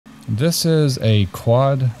This is a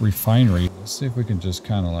quad refinery. Let's see if we can just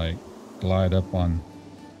kind of like glide up on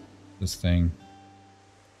this thing.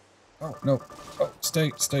 Oh, no. Oh,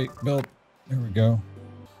 stay, build. There we go.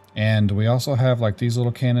 And we also have like these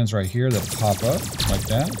little cannons right here that pop up like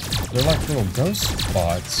that. They're like little ghost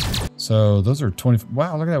spots. So those are 20.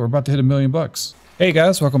 Wow, look at that. We're about to hit $1 million. Hey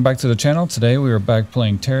guys, welcome back to the channel. Today we are back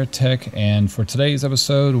playing TerraTech, and for today's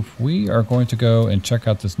episode we are going to go and check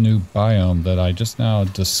out this new biome that I just now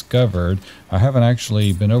discovered. I haven't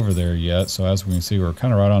actually been over there yet, so as we can see we're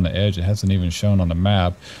kind of right on the edge. It hasn't even shown on the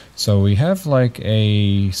map. So we have like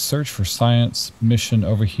a search for science mission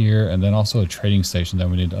over here, and then also a trading station that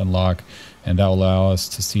we need to unlock, and that will allow us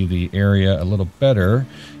to see the area a little better.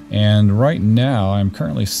 And right now I'm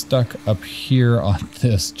currently stuck up here on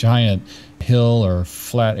this giant hill or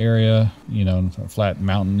flat area, you know, flat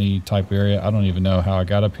mountainy type area. I don't even know how I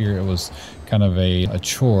got up here. It was kind of a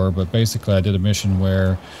chore, but basically I did a mission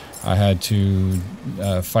where I had to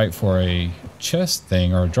fight for a chest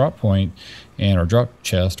thing, or a drop point, and or drop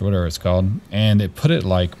chest or whatever it's called, and it put it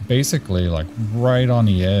like basically like right on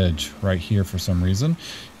the edge right here for some reason.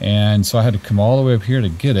 And so I had to come all the way up here to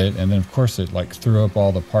get it, and then of course it like threw up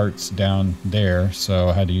all the parts down there, so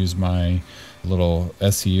I had to use my little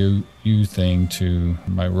SCU thing, to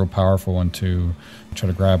my real powerful one, to try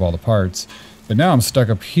to grab all the parts. But now I'm stuck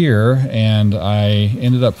up here, and I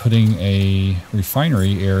ended up putting a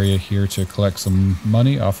refinery area here to collect some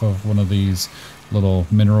money off of one of these little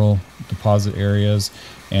mineral deposit areas.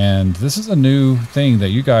 And this is a new thing that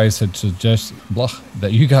you guys had suggested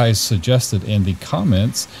in the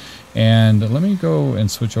comments. And let me go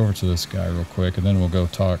and switch over to this guy real quick, and then we'll go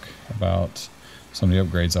talk about some of the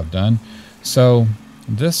upgrades I've done. So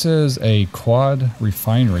this is a quad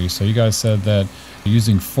refinery. So you guys said that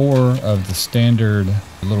using 4 of the standard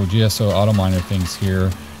little GSO auto miner things here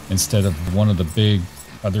instead of one of the big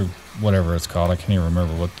other, whatever it's called, I can't even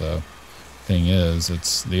remember what the thing is.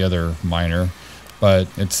 It's the other miner, but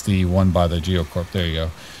it's the one by the Geocorp. There you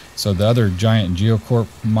go. So the other giant Geocorp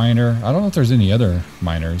miner, I don't know if there's any other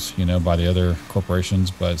miners, you know, by the other corporations,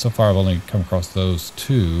 but so far I've only come across those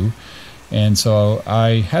 2. And so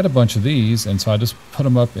I had a bunch of these, and so I just put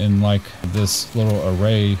them up in like this little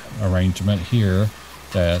array arrangement here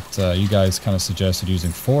that you guys kind of suggested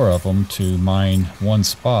using 4 of them to mine one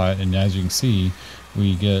spot. And as you can see,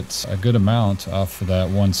 we get a good amount off of that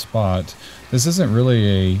one spot. This isn't really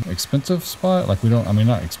a expensive spot. Like, we don't, I mean,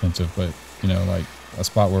 not expensive, but you know, like a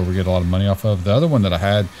spot where we get a lot of money off of. The other one that I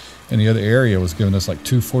had in the other area was giving us like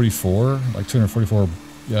 244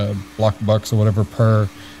 block bucks or whatever per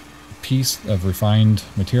piece of refined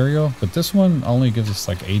material, but this one only gives us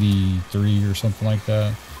like 83 or something like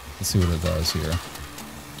that. Let's see what it does here.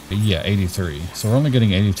 Yeah, 83. So we're only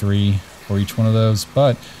getting 83 for each one of those,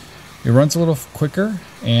 but it runs a little quicker,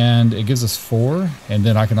 and it gives us 4. And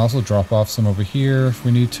then I can also drop off some over here if we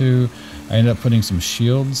need to. I ended up putting some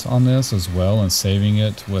shields on this as well and saving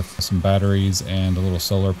it with some batteries and a little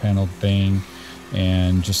solar panel thing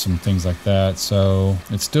and just some things like that. So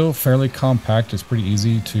it's still fairly compact. It's pretty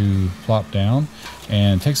easy to plop down,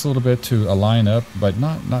 and it takes a little bit to align up, but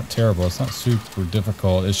not terrible. It's not super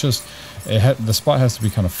difficult. It's just the spot has to be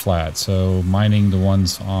kind of flat, so mining the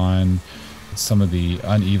ones on some of the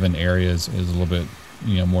uneven areas is a little bit,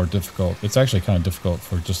 you know, more difficult. It's actually kind of difficult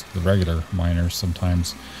for just the regular miners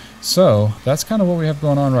sometimes. So that's kind of what we have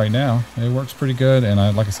going on right now. It works pretty good, and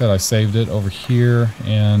like I said, I saved it over here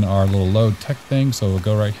in our little load tech thing, so we'll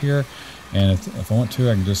go right here, and if I want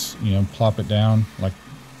to, I can just, you know, plop it down like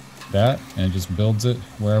that, and it just builds it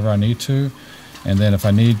wherever I need to. And then if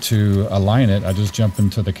I need to align it, I just jump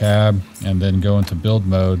into the cab and then go into build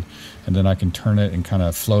mode, and then I can turn it and kind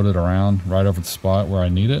of float it around right over the spot where I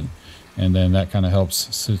need it, and then that kind of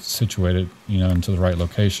helps situate it, you know, into the right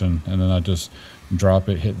location. And then I just drop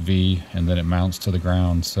it, hit V, and then it mounts to the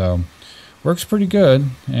ground. So works pretty good.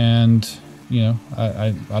 And you know,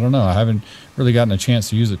 I don't know, I haven't really gotten a chance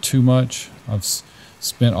to use it too much. I've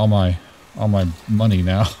spent all my money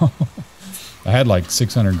now. I had like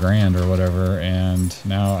 600 grand or whatever, and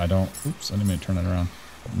now I don't, oops, I didn't mean to turn that around.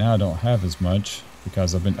 Now I don't have as much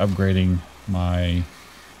because I've been upgrading my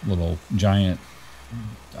little giant,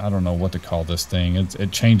 I don't know what to call this thing.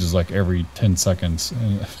 It changes like every 10 seconds.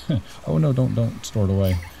 Oh no, don't store it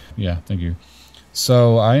away. Yeah, thank you.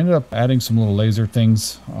 So I ended up adding some little laser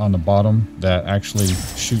things on the bottom that actually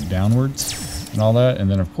shoot downwards and all that. And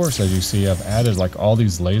then of course, as you see, I've added like all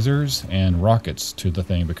these lasers and rockets to the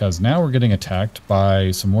thing, because now we're getting attacked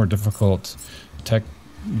by some more difficult tech,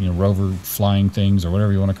 you know, rover flying things or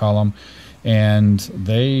whatever you want to call them. and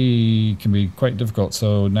they can be quite difficult.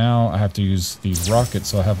 So now I have to use these rockets.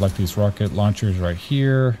 So I have like these rocket launchers right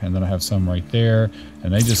here, and then I have some right there,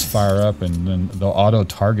 and they just fire up, and then they'll auto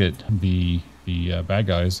target the bad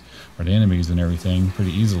guys or the enemies and everything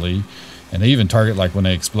pretty easily. And they even target, like when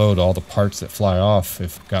they explode, all the parts that fly off.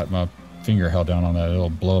 If I've got my finger held down on that, it'll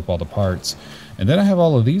blow up all the parts. And then I have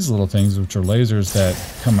all of these little things, which are lasers that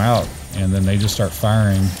come out, and then they just start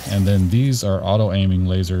firing. And then these are auto-aiming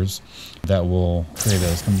lasers that will create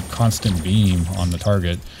a constant beam on the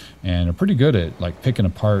target, and are pretty good at like picking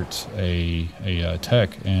apart a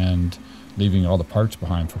tech and leaving all the parts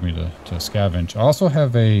behind for me to scavenge. I also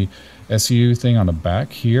have a SU thing on the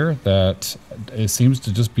back here that it seems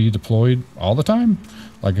to just be deployed all the time.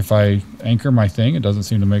 Like if I anchor my thing, it doesn't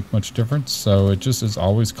seem to make much difference. So it just is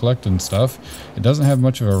always collecting stuff. It doesn't have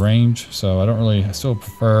much of a range, so I still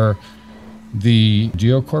prefer the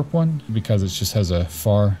GeoCorp one because it just has a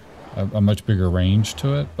much bigger range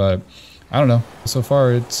to it. But I don't know. So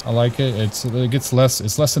far, I like it. It's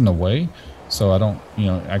less in the way, so I don't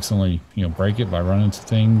accidentally break it by running into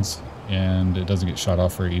things, and it doesn't get shot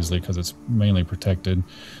off very easily because it's mainly protected.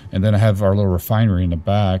 And then I have our little refinery in the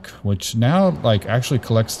back, which now like actually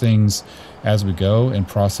collects things as we go and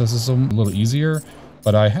processes them a little easier.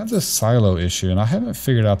 But I have this silo issue, and I haven't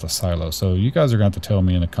figured out the silo. So you guys are going to have to tell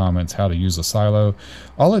me in the comments how to use the silo.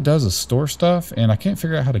 All it does is store stuff, and I can't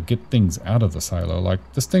figure out how to get things out of the silo. Like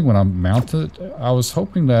this thing, when I mount it, I was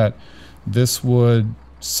hoping that this would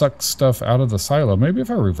suck stuff out of the silo. Maybe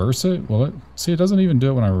if I reverse it, see, it doesn't even do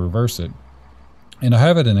it when I reverse it. And I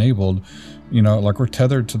have it enabled, like we're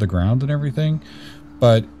tethered to the ground and everything.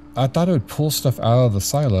 But I thought it would pull stuff out of the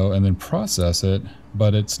silo and then process it,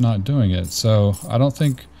 but it's not doing it. So I don't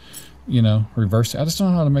think, reverse it. I just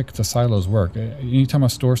don't know how to make the silos work. Anytime I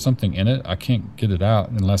store something in it, I can't get it out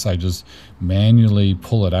unless I just manually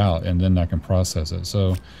pull it out, and then I can process it.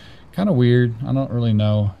 So kind of weird. I don't really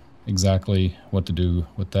know exactly what to do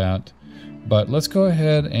with that. But let's go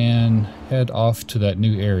ahead and head off to that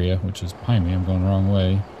new area, which is behind me. I'm going the wrong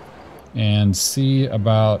way. And see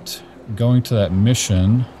about going to that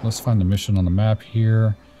mission. Let's find the mission on the map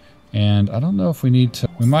here. And I don't know if we need to,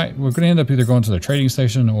 we're going to end up either going to the trading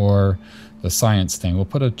station or the science thing. We'll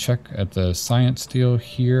put a check at the science deal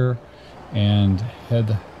here and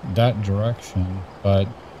head that direction. But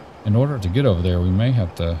in order to get over there, we may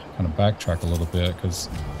have to kind of backtrack a little bit, because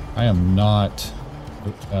I am not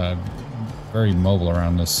very mobile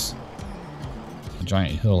around this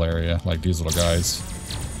giant hill area like these little guys.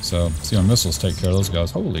 So see, my missiles take care of those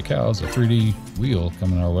guys. Holy cow, it's a 3D wheel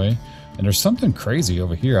coming our way. And there's something crazy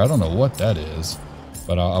over here. I don't know what that is,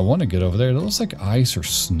 but I want to get over there. It looks like ice or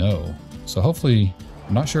snow. So hopefully,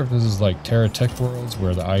 I'm not sure if this is like TerraTech worlds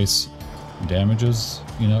where the ice damages,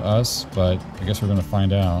 us, but I guess we're going to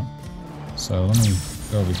find out. So let me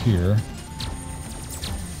go over here.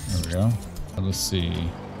 There we go. Let's see.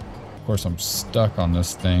 Of course, I'm stuck on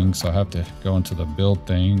this thing, so I have to go into the build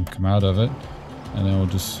thing, come out of it, and then we'll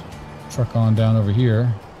just truck on down over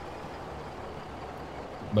here.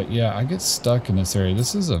 But yeah, I get stuck in this area.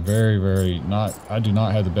 This is a very, I do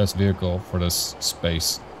not have the best vehicle for this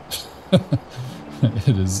space.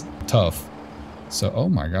 It is tough. So, oh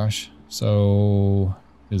my gosh. So,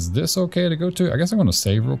 is this okay to go to? I guess I'm going to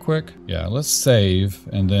save real quick. Yeah, let's save,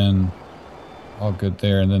 and then all good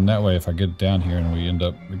there. And then that way, if I get down here and we end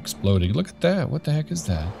up exploding. Look at that. What the heck is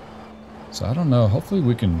that? So, I don't know. Hopefully,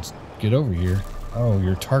 we can get over here. Oh,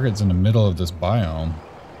 your target's in the middle of this biome.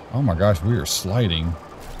 Oh my gosh, we are sliding.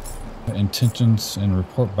 Intentions and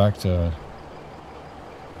report back to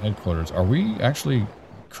headquarters. Are we actually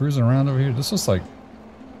cruising around over here? This is like,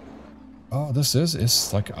 oh,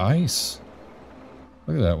 it's like ice.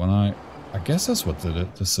 Look at that. I guess that's what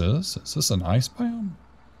this is. Is this an ice biome?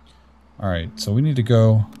 All right, so we need to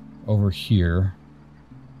go over here.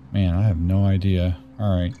 Man, I have no idea.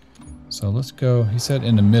 All right, so let's go. He said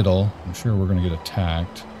in the middle. I'm sure we're gonna get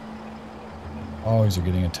attacked. Always are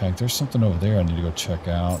getting attacked. There's something over there I need to go check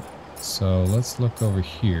out. So let's look over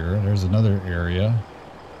here. There's another area.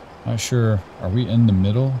 Not sure. Are we in the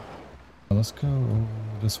middle? Let's go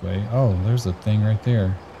this way. Oh, there's the thing right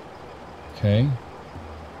there. Okay.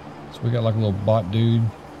 So we got like a little bot dude.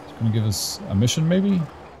 He's gonna give us a mission maybe?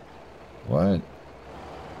 What?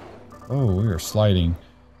 Oh, we are sliding.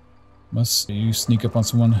 Must you sneak up on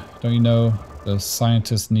someone? Don't you know the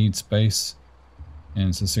scientists need space?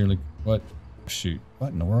 And sincerely, what? Shoot.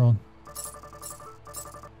 What in the world?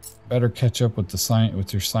 Better catch up with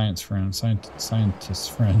your scientist friend.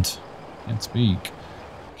 Can't speak.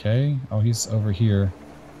 Okay. Oh, he's over here.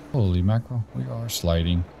 Holy mackerel. We are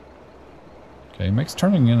sliding. Okay, makes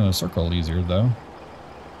turning in a circle easier though.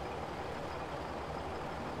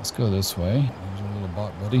 Let's go this way. There's our little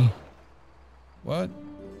bot buddy. What?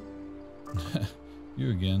 You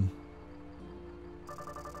again.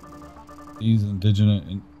 These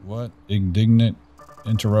indignant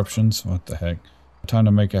interruptions. What the heck? Time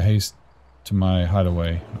to make a haste to my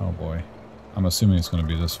hideaway. Oh boy. I'm assuming it's going to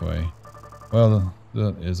be this way. Well,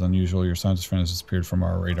 that is unusual. Your scientist friend has disappeared from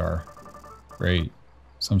our radar. Great.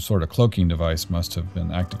 Some sort of cloaking device must have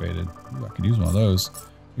been activated. Ooh, I could use one of those.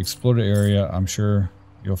 Explore the area. I'm sure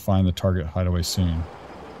you'll find the target hideaway soon.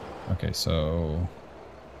 Okay, so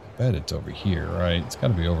I bet it's over here, right? It's got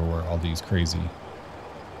to be over where all these crazy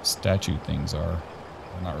statue things are.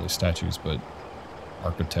 Well, not really statues, but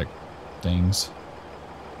architect things.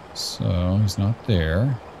 So he's not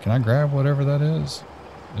there. Can I grab whatever that is?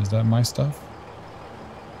 Is that my stuff?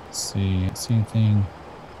 Let's see. See anything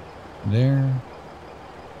there?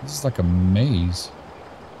 This is like a maze.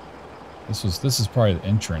 This is probably the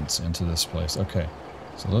entrance into this place. Okay.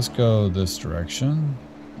 So let's go this direction.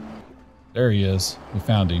 There he is. We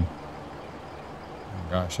found him.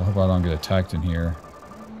 Oh gosh, I hope I don't get attacked in here.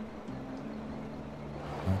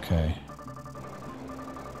 Okay.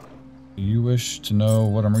 Do you wish to know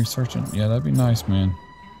what I'm researching? Yeah, that'd be nice, man.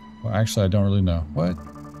 Well, actually, I don't really know. What?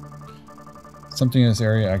 Something in this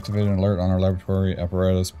area activated an alert on our laboratory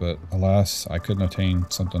apparatus, but alas, I couldn't obtain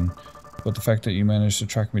something. But the fact that you managed to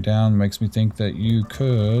track me down makes me think that you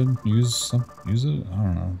could use it. I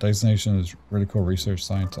don't know. Designation is Critical Research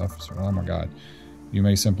Science Officer. Oh my God. You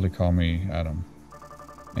may simply call me Adam.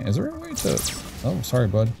 Man, is there a way to... Oh, sorry,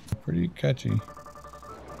 bud. Pretty catchy.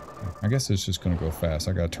 I guess it's just going to go fast.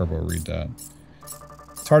 I got to turbo read that.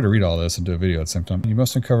 It's hard to read all this and do a video at the same time. You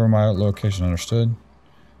must uncover my location, understood?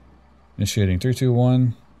 Initiating 3, 2,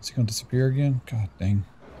 1. Is he going to disappear again? God dang.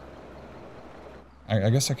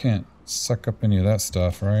 I guess I can't suck up any of that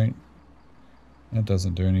stuff, right? That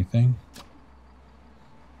doesn't do anything.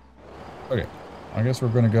 Okay. I guess we're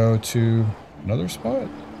going to go to another spot.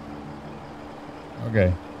 Okay.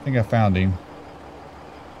 I think I found him.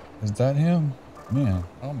 Is that him? Man.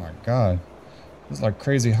 Oh my God. This is like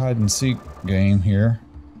crazy hide and seek game here.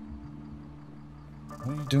 What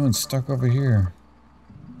are you doing stuck over here?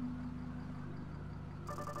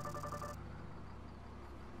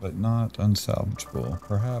 But not unsalvageable.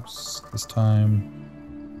 Perhaps this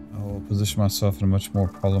time I will position myself in a much more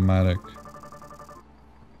problematic,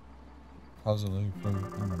 positively, oh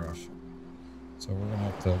my gosh. So we're gonna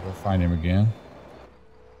have to go find him again.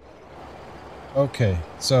 Okay,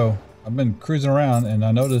 so I've been cruising around and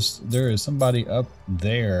I noticed there is somebody up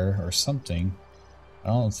there or something. I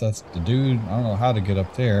don't know if that's the dude. I don't know how to get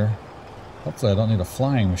up there. Hopefully I don't need a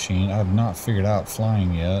flying machine. I have not figured out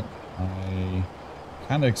flying yet. I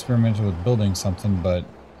kind of experimented with building something, but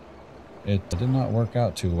it did not work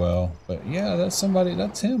out too well. But yeah, that's somebody.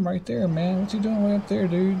 That's him right there, man. What's he doing way up there,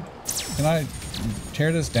 dude? Can I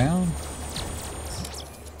tear this down?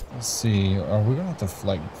 Let's see. Are we gonna have to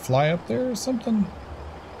like fly up there or something?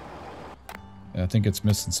 Yeah, I think it's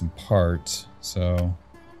missing some parts, so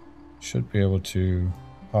should be able to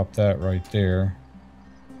pop that right there.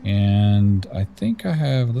 And I think I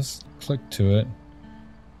have. Let's click to it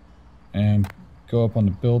and go up on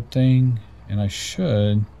the build thing, and I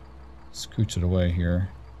should scooch it away here.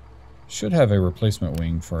 Should have a replacement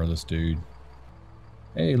wing for this dude.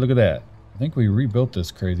 Hey, look at that. I think we rebuilt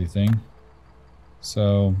this crazy thing.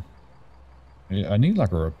 So I need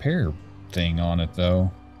like a repair thing on it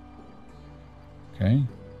though. Okay.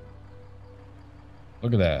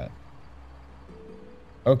 Look at that.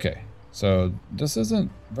 Okay. So this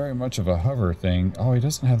isn't very much of a hover thing. Oh, he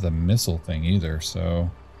doesn't have the missile thing either,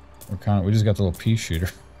 so we just got the little pea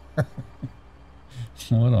shooter.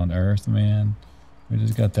 What on earth, man? We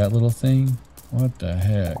just got that little thing? What the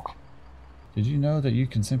heck? Did you know that you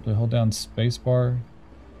can simply hold down spacebar?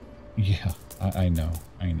 Yeah, I know.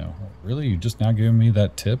 Really? You just now giving me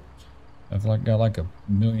that tip? I've got like a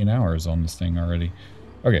million hours on this thing already.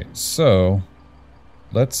 Okay, so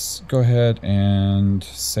let's go ahead and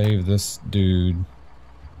save this dude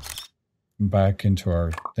back into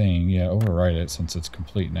our thing. Yeah, overwrite it since it's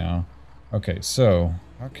complete now. Okay, so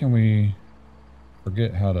how can we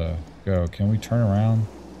forget how to go? Can we turn around?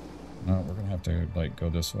 No, we're gonna have to like go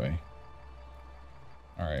this way.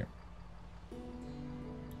 All right.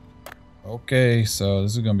 Okay, so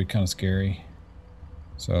this is gonna be kind of scary.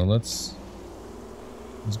 So let's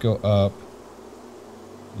go up,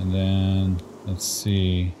 and then let's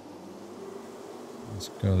see. Let's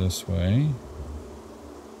go this way.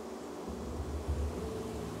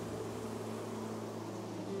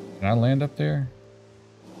 Can I land up there?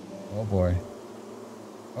 Oh boy.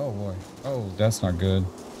 Oh boy. Oh, that's not good.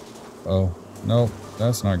 Oh, nope,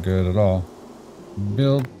 that's not good at all.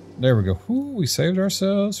 Build. There we go. Ooh, we saved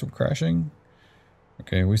ourselves from crashing.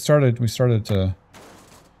 Okay, we started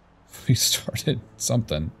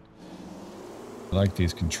something. I like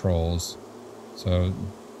these controls. So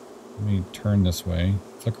let me turn this way,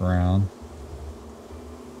 flick around,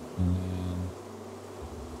 and then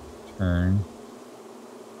turn.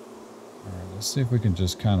 All right, let's see if we can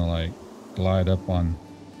just kind of like glide up on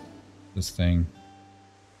this thing.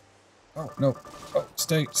 Oh, no. Oh,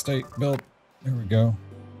 stay, build. There we go.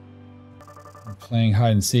 I'm playing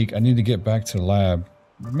hide and seek. I need to get back to the lab.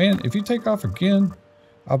 Man, if you take off again,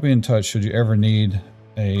 I'll be in touch should you ever need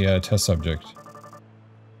a test subject.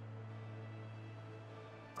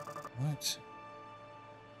 What?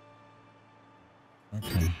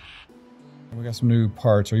 Okay. We got some new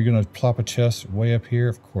parts. Are you going to plop a chest way up here?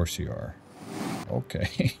 Of course you are.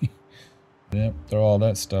 Okay. Yep, throw all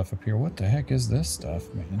that stuff up here. What the heck is this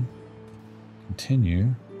stuff, man?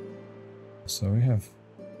 Continue. So we have...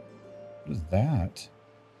 What is that?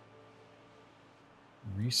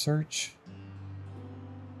 Research?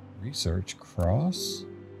 Research cross?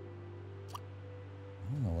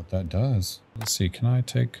 I don't know what that does. Let's see, can I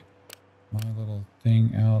take my little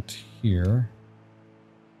thing out here?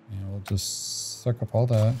 And we'll just suck up all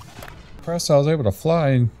that. Impressed I was able to fly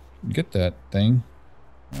and get that thing.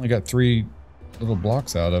 I only got 3 little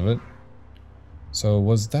blocks out of it. So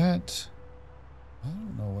was that... I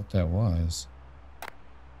don't know what that was.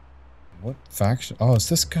 What faction? Oh, it's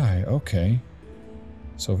this guy. Okay.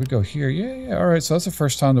 So if we go here, yeah. All right. So that's the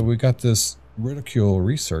first time that we got this ridicule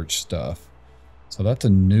research stuff. So that's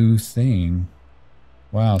a new thing.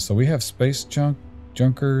 Wow. So we have space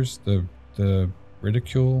junkers, the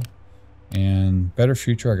ridicule, and Better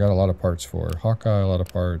Future. I got a lot of parts for Hawkeye, a lot of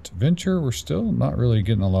parts. Venture, we're still not really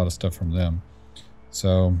getting a lot of stuff from them.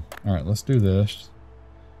 So, all right, let's do this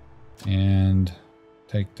and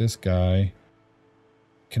take this guy.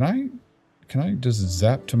 Can I just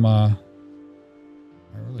zap to my...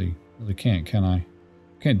 I really can't, can I?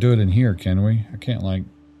 Can't do it in here, can we? I can't, like,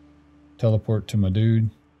 teleport to my dude.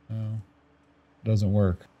 No, doesn't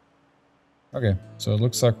work. Okay, so it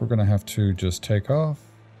looks like we're going to have to just take off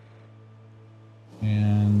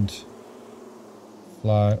and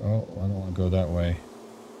fly. Oh, I don't want to go that way.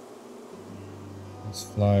 Let's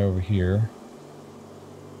fly over here.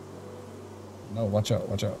 No, watch out,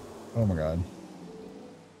 watch out. Oh my god.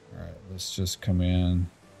 Alright, let's just come in.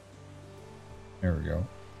 There we go.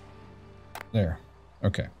 There.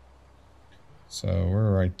 Okay. So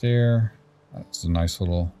we're right there. That's a nice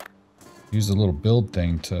little... Use a little build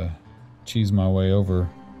thing to cheese my way over.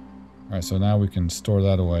 Alright, so now we can store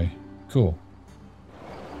that away. Cool.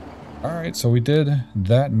 Alright, so we did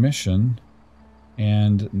that mission.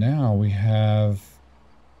 And now we have...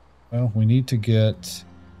 Well, we need to get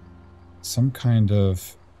some kind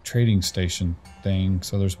of trading station thing.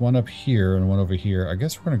 So there's one up here and one over here. I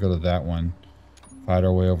guess we're going to go to that one. Fight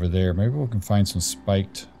our way over there. Maybe we can find some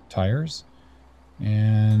spiked tires.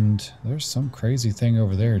 And there's some crazy thing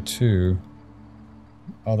over there too.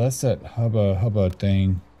 Oh, that's that hubba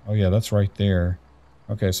thing. Oh yeah, that's right there.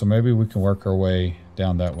 Okay, so maybe we can work our way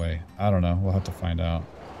down that way. I don't know. We'll have to find out.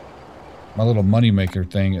 My little money maker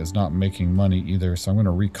thing is not making money either, so I'm going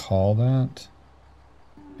to recall that.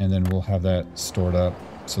 And then we'll have that stored up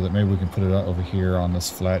so that maybe we can put it out over here on this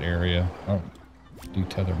flat area. Oh,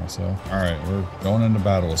 detether myself. All right, we're going into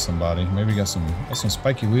battle with somebody. Maybe got some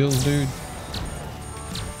spiky wheels, dude.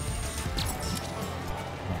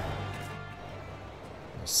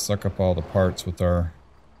 Let's suck up all the parts with our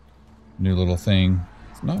new little thing.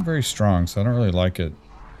 It's not very strong, so I don't really like it.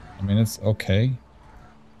 I mean, it's okay.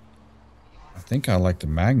 I think I like the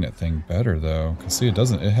magnet thing better though, because see, it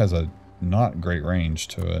has a not great range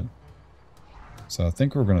to it. So I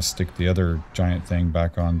think we're going to stick the other giant thing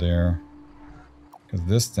back on there, because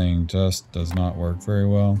this thing just does not work very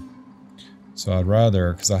well. So I'd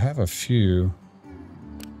rather, because I have a few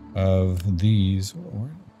of these.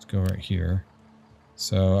 Let's go right here.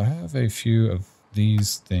 So I have a few of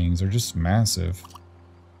these things. They're just massive.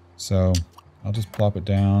 So I'll just plop it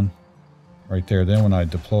down right there. Then when I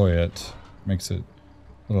deploy it, makes it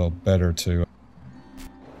a little better to...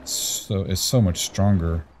 So it's so much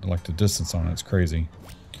stronger. Like the distance on it's crazy.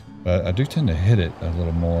 But I do tend to hit it a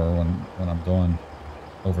little more when I'm going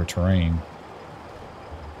over terrain.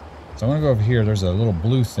 So I'm going to go over here. There's a little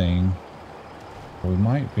blue thing. We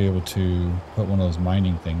might be able to put one of those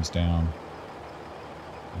mining things down.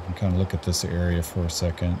 You can kind of look at this area for a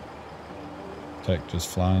second. Tech just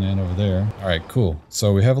flying in over there. All right, cool.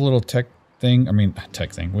 So we have a little tech thing.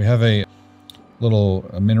 We have a little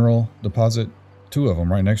mineral deposit. 2 of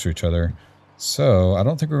them right next to each other. So I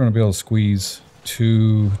don't think we're going to be able to squeeze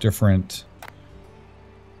 2 different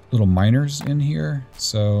little miners in here.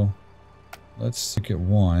 So let's look at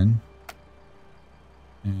one.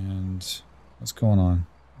 And what's going on?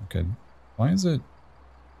 Okay, why is it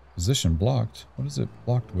position blocked? What is it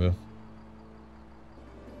blocked with?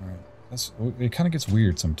 All right, it kind of gets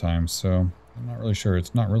weird sometimes, so I'm not really sure.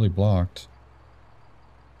 It's not really blocked.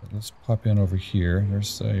 But let's pop in over here.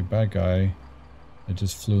 There's a bad guy that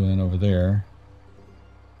just flew in over there.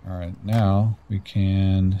 All right, now we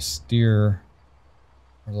can steer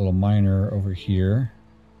our little miner over here.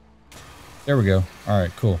 There we go. All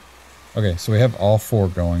right, cool. Okay, so we have all 4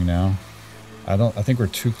 going now. I think we're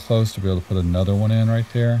too close to be able to put another one in right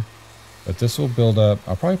there. But this will build up.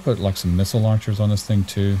 I'll probably put like some missile launchers on this thing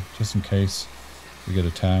too, just in case we get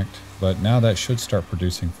attacked. But now that should start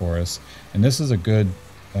producing for us. And this is a good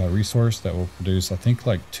resource that will produce, I think,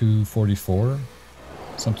 like 244,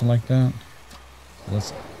 something like that. So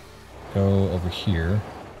let's go over here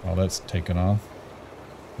while that's taken off.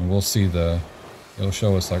 And we'll see it'll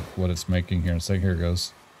show us like what it's making here. So here it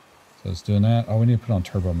goes. So it's doing that. Oh, we need to put on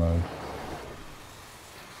turbo mode.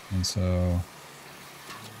 And so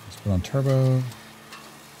let's put on turbo.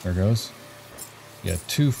 There it goes. Yeah,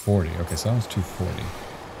 240. Okay, so that was 240.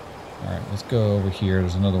 All right, let's go over here.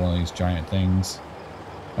 There's another one of these giant things.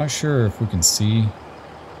 Not sure if we can see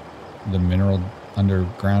the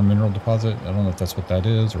underground mineral deposit. I don't know if that's what that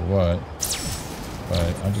is or what.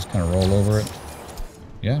 But I'll just kind of roll over it.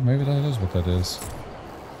 Yeah, maybe that is what that is.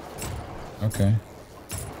 Okay.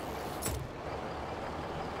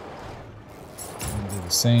 Do the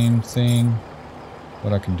same thing.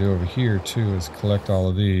 What I can do over here too is collect all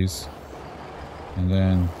of these and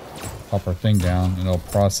then pop our thing down and it'll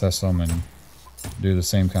process them and do the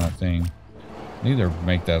same kind of thing. Need to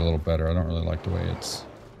make that a little better. I don't really like the way it's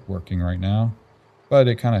working right now, but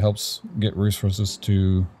it kind of helps get resources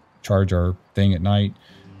to charge our thing at night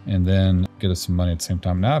and then get us some money at the same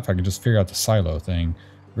time. Now if I could just figure out the silo thing,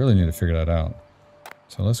 really need to figure that out.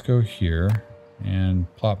 So let's go here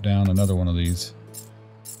and plop down another one of these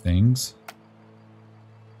things.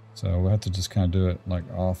 So we'll have to just kind of do it like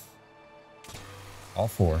off all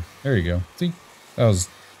 4. There you go. See, that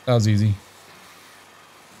was easy.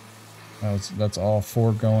 That's all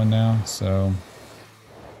 4 going now. So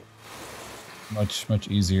much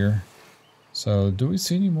easier. So do we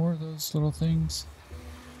see any more of those little things?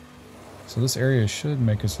 So this area should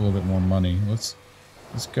make us a little bit more money. Let's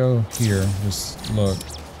go here. Just look.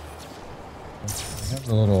 We have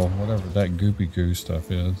the little whatever that goopy goo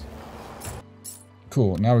stuff is.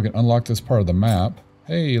 Cool. Now we can unlock this part of the map.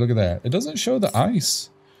 Hey, look at that. It doesn't show the ice.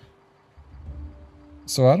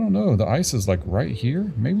 So I don't know. The ice is like right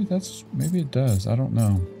here. Maybe it does. I don't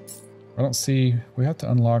know. I don't see. We have to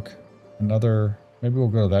unlock another. Maybe we'll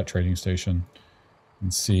go to that trading station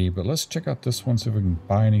and see. But let's check out this one, see if we can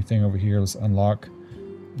buy anything over here. Let's unlock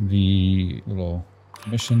the little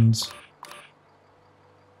missions.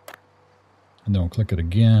 And then we'll click it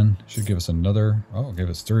again. Should give us another. Oh, it gave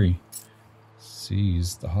us 3.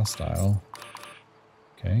 Seize the hostile.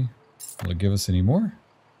 Okay. Will it give us any more?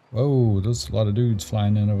 Whoa, there's a lot of dudes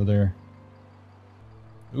flying in over there.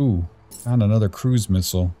 Ooh, found another cruise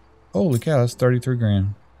missile. Holy cow, that's 33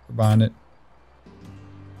 grand. We're buying it.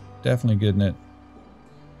 Definitely getting it.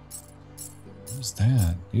 What's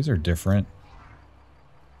that? These are different.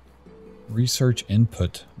 Research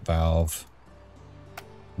input valve.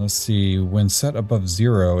 Let's see. When set above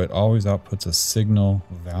 0, it always outputs a signal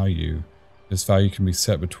value. This value can be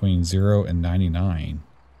set between 0 and 99.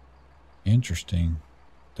 Interesting.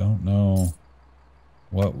 Don't know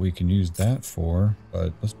what we can use that for,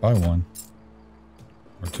 but let's buy one.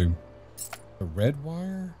 Or 2. The red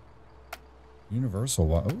wire? Universal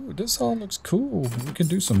wire. Oh, this all looks cool. We can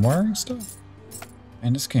do some wiring stuff.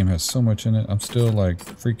 Man, this game has so much in it. I'm still like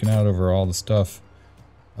freaking out over all the stuff.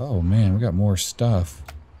 Oh man, we got more stuff.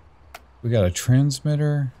 We got a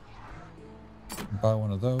transmitter. Buy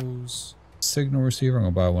one of those. Signal receiver. I'm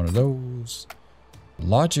gonna buy one of those.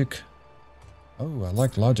 Logic. Oh, I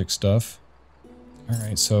like logic stuff.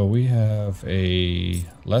 Alright, so we have a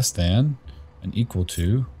less than, an equal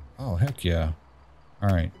to. Oh, heck yeah.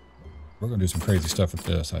 Alright. We're gonna do some crazy stuff with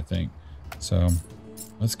this, I think. So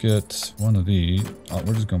let's get one of these. Oh,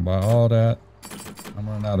 we're just gonna buy all that. I'm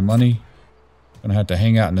running out of money. Gonna have to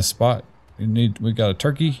hang out in this spot. We got a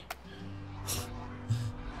turkey.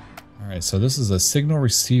 Alright, so this is a signal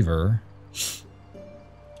receiver.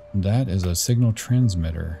 That is a signal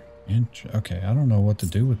transmitter. Okay, I don't know what to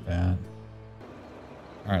do with that.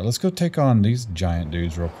 Alright, let's go take on these giant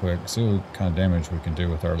dudes real quick. See what kind of damage we can do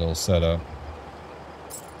with our little setup.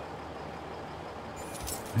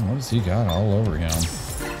 Man, what has he got all over him?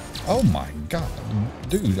 Oh my god.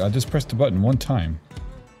 Dude, I just pressed the button one time.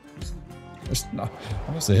 There's not,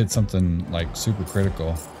 I must have hit something like super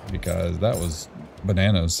critical because that was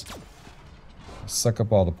bananas. Suck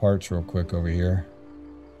up all the parts real quick over here.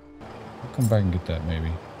 I'll come back and get that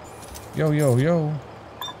maybe. Yo, yo, yo.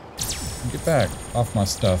 Get back off my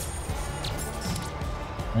stuff.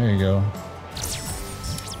 There you go.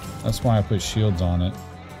 That's why I put shields on it.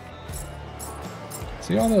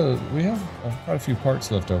 See we have quite a few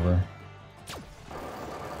parts left over.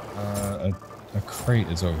 A crate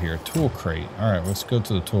is over here, a tool crate. All right, let's go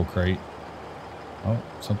to the tool crate. Oh,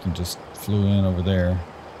 something just flew in over there.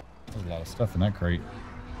 There's a lot of stuff in that crate.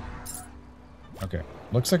 Okay,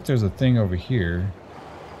 looks like there's a thing over here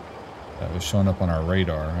that was showing up on our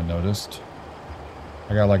radar, I noticed.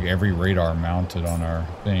 I got like every radar mounted on our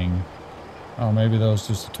thing. Oh, maybe that was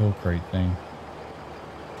just a tool crate thing.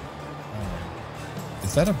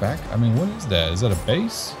 Is that a back? I mean, what is that? Is that a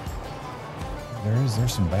base?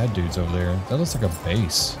 There's some bad dudes over there. That looks like a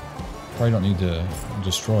base. Probably don't need to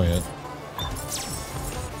destroy it.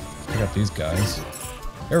 I got these guys.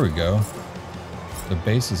 There we go. The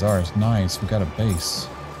base is ours. Nice. We got a base.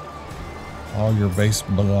 All your base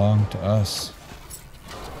belong to us.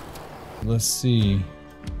 Let's see.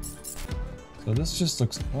 So this just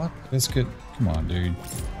looks... What? Biscuit? Come on, dude.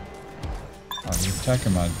 Oh, you're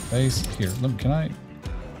attacking my base. Here, look, can I...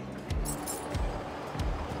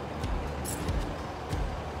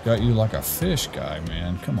 Got you like a fish guy,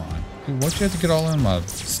 man. Come on. Dude, what you have to get all in my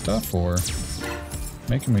stuff for?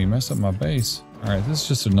 Making me mess up my base. Alright, this is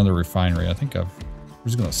just another refinery. I think we're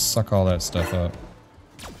just gonna suck all that stuff up.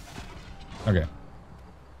 Okay.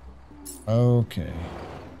 Okay.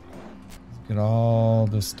 Let's get all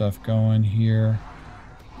this stuff going here.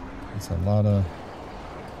 It's a lot of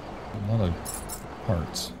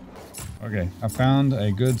parts. Okay, I found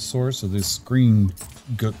a good source of this green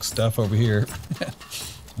gook stuff over here.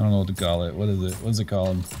 I don't know what to call it. What is it? What's it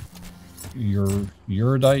called?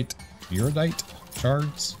 Uridite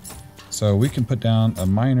shards. So we can put down a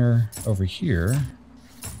miner over here.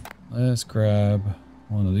 Let's grab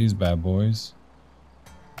one of these bad boys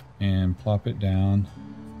and plop it down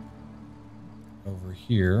over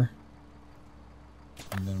here.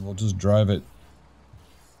 And then we'll just drive it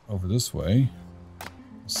over this way.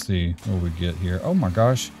 Let's see what we get here. Oh my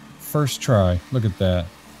gosh. First try. Look at that.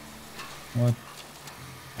 What?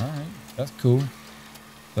 Alright, that's cool.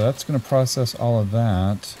 So that's going to process all of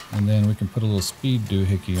that. And then we can put a little speed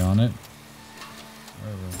doohickey on it.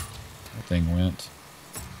 Wherever that thing went.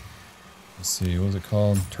 Let's see, what was it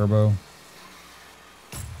called? Turbo?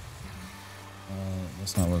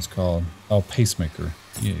 That's not what it's called. Oh, pacemaker.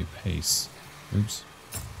 Yay, pace. Oops.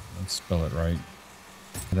 Let's spell it right.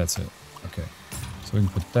 That's it. Okay. So we can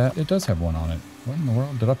put that. It does have one on it. What in the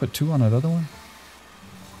world? Did I put two on that other one?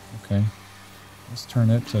 Okay. Let's turn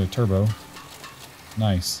it to turbo.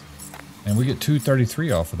 Nice. And we get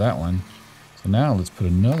 233 off of that one. So now let's put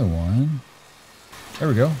another one. There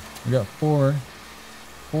we go. We got four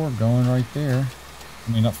going right there.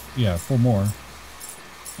 I mean, yeah, 4 more.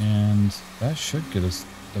 And that should get us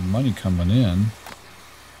the money coming in.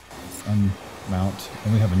 Unmount.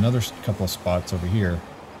 And we have another couple of spots over here.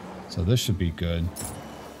 So this should be good.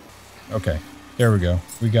 Okay, there we go.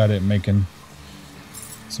 We got it making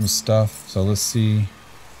some stuff. So let's see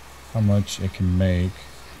how much it can make.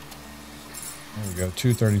 There we go,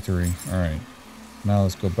 233. All right, now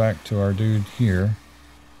let's go back to our dude here.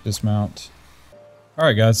 Dismount. All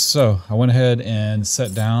right, guys. So I went ahead and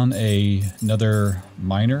set down another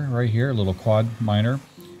miner right here, a little quad miner,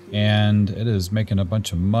 and it is making a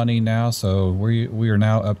bunch of money now. So we are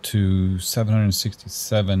now up to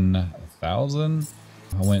 767,000.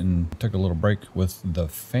 I went and took a little break with the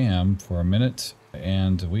fam for a minute,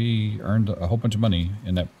 and we earned a whole bunch of money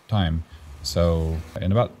in that time. So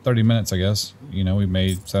in about 30 minutes, I guess, you know, we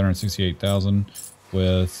made 768,000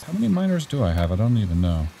 with, how many miners do I have? I don't even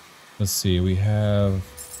know. Let's see, we have,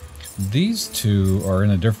 these two are in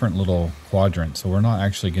a different little quadrant, so we're not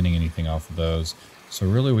actually getting anything off of those. So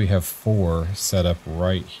really we have 4 set up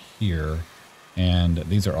right here, and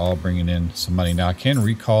these are all bringing in some money. Now I can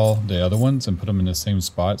recall the other ones and put them in the same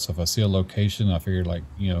spot. So if I see a location, I figured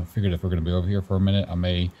if we're going to be over here for a minute, I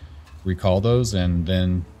may recall those and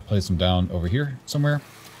then place them down over here somewhere.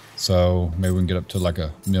 So maybe we can get up to like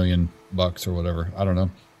 $1 million or whatever. I don't know.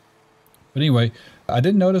 But anyway, I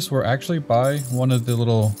did notice we're actually by one of the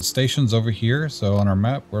little stations over here. So on our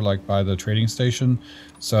map, we're like by the trading station.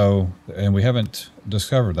 So, and we haven't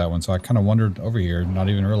discovered that one. So I kind of wandered over here, not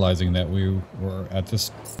even realizing that we were at this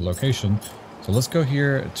location. So let's go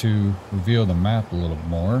here to reveal the map a little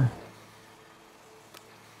more.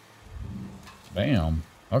 Bam.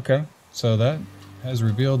 Okay. So that has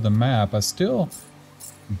revealed the map. I still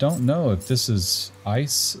don't know if this is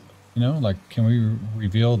ice, you know, like, can we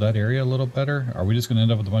reveal that area a little better? Are we just going to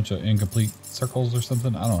end up with a bunch of incomplete circles or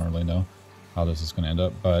something? I don't really know how this is going to end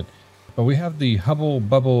up, but we have the Hubble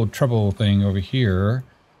Bubble Trouble thing over here,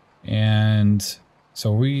 and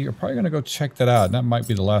so we are probably going to go check that out. And that might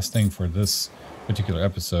be the last thing for this particular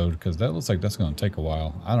episode, because that looks like that's going to take a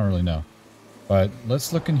while. I don't really know. But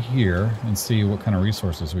let's look in here and see what kind of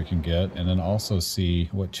resources we can get, and then also see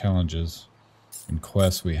what challenges and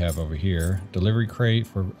quests we have over here. Delivery crate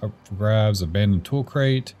for grabs, abandoned tool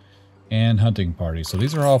crate, and hunting party. So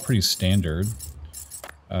these are all pretty standard.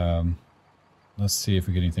 Let's see if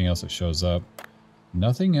we get anything else that shows up.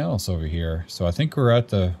 Nothing else over here. So I think we're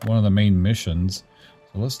at one of the main missions.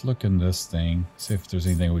 So let's look in this thing, see if there's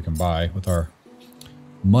anything we can buy with our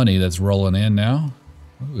money that's rolling in now.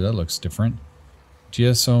 Ooh, that looks different.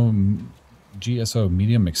 GSO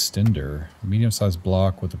medium extender, medium-sized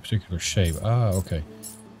block with a particular shape. Ah, okay.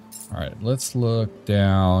 All right, let's look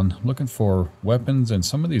down. I'm looking for weapons and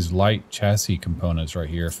some of these light chassis components right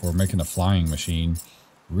here for making a flying machine.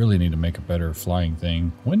 Really need to make a better flying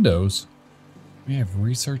thing. Windows. We have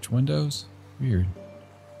research windows. Weird.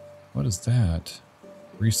 What is that?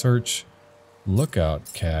 Research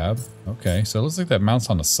lookout cab. Okay, so it looks like that mounts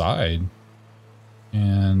on the side,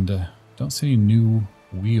 and don't see any new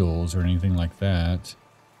wheels or anything like that.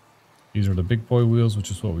 These are the big boy wheels,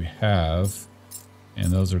 which is what we have.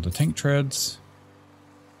 And those are the tank treads.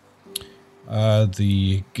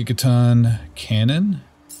 The gigaton cannon.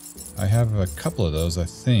 I have a couple of those, I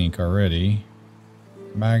think, already.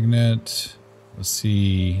 Magnet. Let's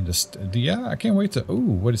see. Yeah, I can't wait to... Oh,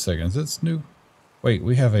 wait a second. Is this new? Wait,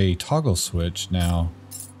 we have a toggle switch now.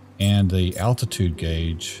 And the altitude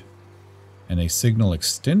gauge. And a signal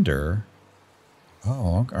extender. Oh,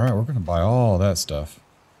 all right. We're going to buy all that stuff.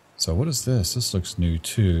 So what is this? This looks new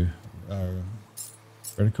too.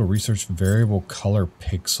 Vertical research variable color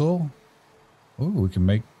pixel. Oh, we can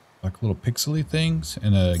make like little pixely things,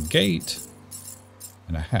 and a gate,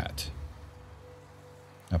 and a hat.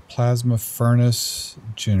 A plasma furnace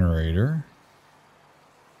generator,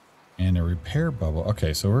 and a repair bubble.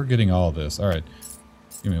 Okay, so we're getting all this. All right.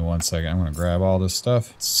 Give me 1 second. I'm going to grab all this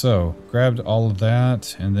stuff. So, grabbed all of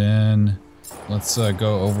that, and then let's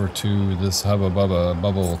go over to this Hubba Bubba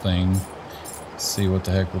bubble thing. See what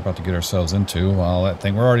the heck we're about to get ourselves into. Well, that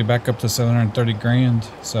thing, we're already back up to 730 grand.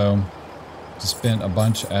 So, just spent a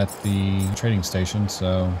bunch at the trading station.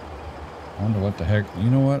 So, I wonder what the heck.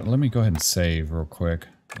 You know what? Let me go ahead and save real quick.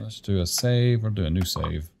 Let's do a save. We'll do a new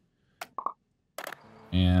save.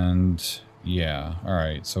 And, yeah. All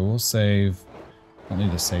right. So, we'll save. I don't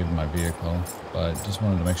need to save my vehicle, but just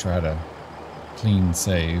wanted to make sure I had a clean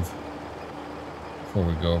save before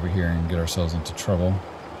we go over here and get ourselves into trouble.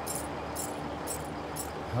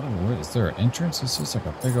 Is there an entrance? This looks like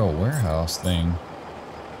a big old warehouse thing.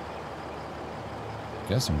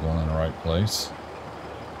 Guess I'm going in the right place.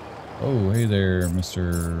 Oh, hey there,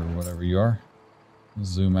 Mr. Whatever you are. Let's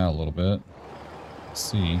zoom out a little bit. Let's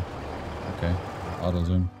see. Okay, auto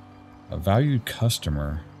zoom. A valued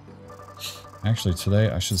customer. Actually, today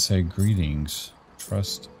I should say greetings.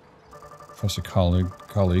 Trusted colleague.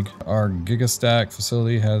 Our Gigastack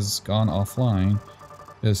facility has gone offline.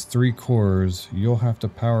 It has 3 cores. You'll have to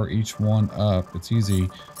power each one up. It's easy.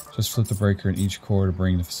 Just flip the breaker in each core to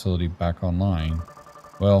bring the facility back online.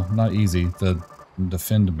 Well, not easy. The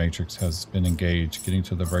defend matrix has been engaged. Getting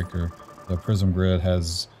to the breaker, the prism grid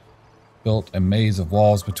has built a maze of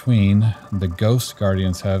walls between. The ghost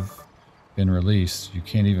guardians have been released. You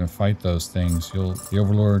can't even fight those things. The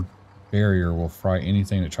overlord barrier will fry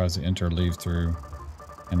anything that tries to enter or leave through.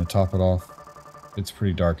 And to top it off, it's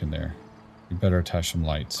pretty dark in there. We better attach some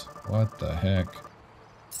lights. What the heck?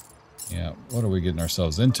 Yeah, what are we getting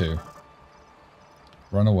ourselves into?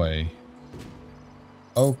 Run away.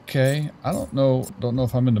 Okay, I don't know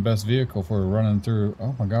if I'm in the best vehicle for running through.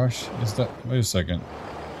 Oh my gosh, is that... Wait a second.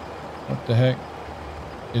 What the heck?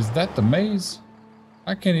 Is that the maze?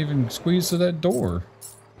 I can't even squeeze to that door.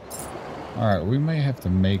 Alright, we may have to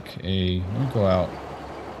make a... Let me go out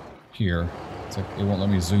here. It's like it won't let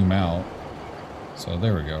me zoom out. So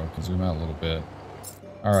there we go. I can zoom out a little bit.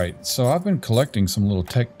 Alright, so I've been collecting some little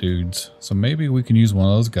tech dudes. So maybe we can use one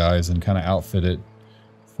of those guys and kind of outfit it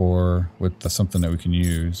with something that we can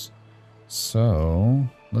use. So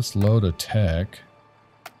let's load a tech.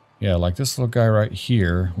 Yeah, like this little guy right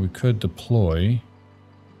here, we could deploy.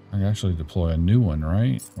 I can actually deploy a new one,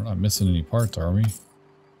 right? We're not missing any parts, are we?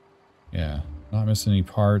 Yeah, not missing any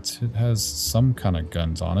parts. It has some kind of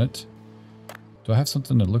guns on it. Do I have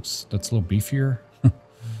something that's a little beefier? I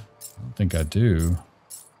don't think I do.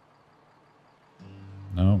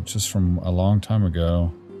 No, just from a long time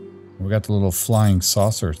ago. We got the little flying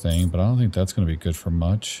saucer thing, but I don't think that's going to be good for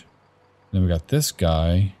much. Then we got this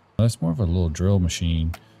guy. That's more of a little drill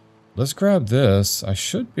machine. Let's grab this. I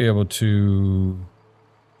should be able to...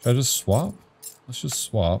 Should I just swap? Let's just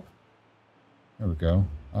swap. There we go.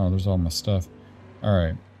 Oh, there's all my stuff.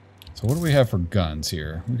 Alright. So what do we have for guns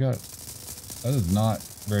here? We got... That is not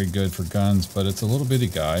very good for guns, but it's a little bitty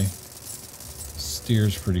guy.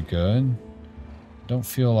 Steers pretty good. Don't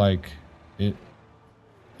feel like it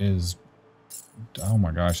is... Oh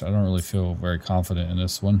my gosh, I don't really feel very confident in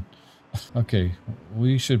this one. Okay,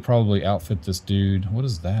 we should probably outfit this dude. What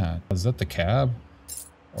is that? Is that the cab?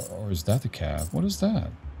 Or is that the cab? What is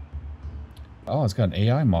that? Oh, it's got an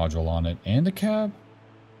AI module on it and a cab?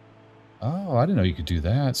 Oh, I didn't know you could do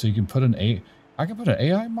that. So you can put I can put an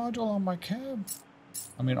AI module on my cab?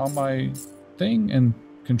 I mean, on my thing and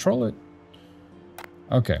control it?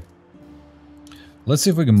 Okay. Let's see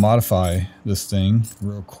if we can modify this thing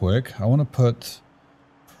real quick. I want to put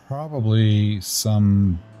probably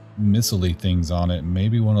some missile-y things on it.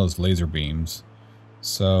 Maybe one of those laser beams.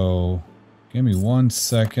 So give me 1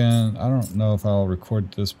 second. I don't know if I'll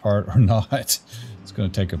record this part or not. It's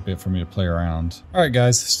going to take a bit for me to play around. All right,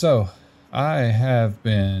 guys. So I have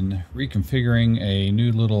been reconfiguring a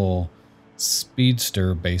new little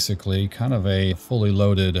speedster, basically. Kind of a fully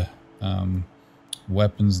loaded,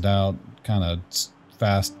 weaponsed out, kind of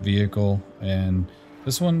fast vehicle. And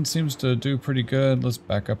this one seems to do pretty good. Let's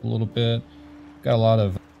back up a little bit. Got a lot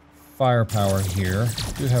of firepower here.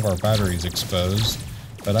 We do have our batteries exposed,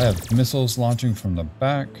 but I have missiles launching from the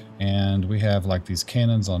back, and we have like these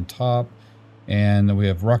cannons on top, and then we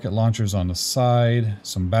have rocket launchers on the side,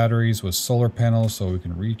 some batteries with solar panels so we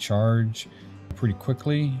can recharge pretty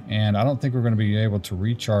quickly. And I don't think we're going to be able to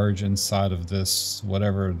recharge inside of this,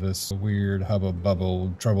 whatever this weird hubba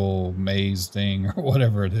bubble trouble maze thing or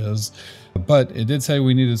whatever it is. But it did say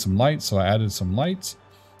we needed some lights, so I added some lights.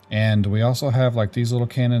 And we also have like these little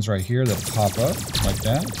cannons right here that pop up like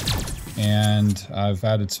that. And I've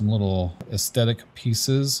added some little aesthetic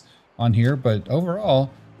pieces on here, but overall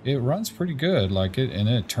it runs pretty good. Like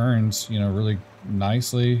it turns, you know, really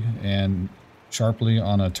nicely and sharply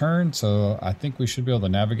on a turn. So I think we should be able to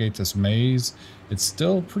navigate this maze. It's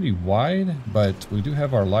still pretty wide, but we do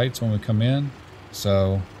have our lights when we come in.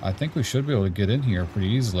 So I think we should be able to get in here pretty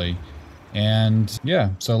easily. And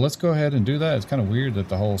yeah, so let's go ahead and do that. It's kind of weird that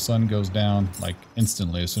the whole sun goes down like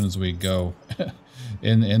instantly as soon as we go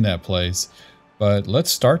in that place. But let's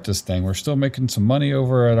start this thing. We're still making some money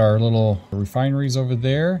over at our little refineries over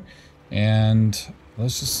there. And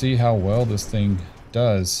let's just see how well this thing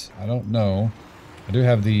does. I don't know. I do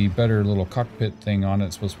have the better little cockpit thing on it.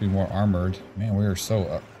 It's supposed to be more armored. Man, we are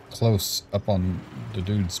so close up on the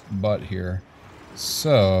dude's butt here.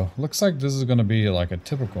 So, looks like this is going to be like a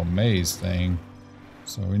typical maze thing.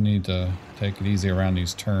 So we need to take it easy around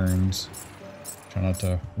these turns. Try not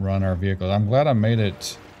to run our vehicle. I'm glad I made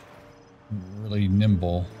it really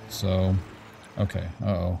nimble. So, okay.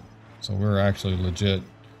 Uh-oh. So we're actually legit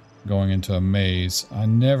going into a maze. I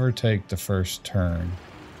never take the first turn.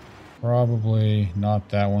 Probably not.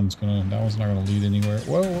 That one's not gonna lead anywhere.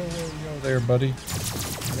 Whoa, whoa, whoa, yo there, buddy.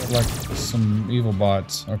 We got like some evil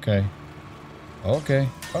bots. Okay. Okay.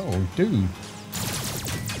 Oh, dude.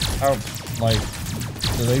 How, like,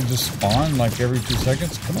 do they just spawn like every 2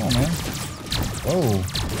 seconds? Come on, man. Whoa.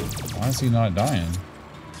 Why is he not dying?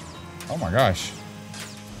 Oh my gosh.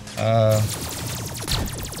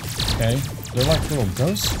 Okay. They're like little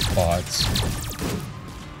ghost bots.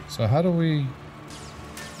 So how do we...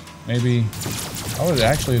 Maybe... Oh, it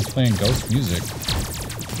actually is playing ghost music.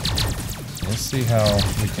 So let's see how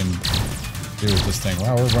we can do with this thing.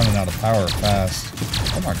 Wow, we're running out of power fast.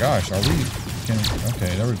 Oh my gosh, are we...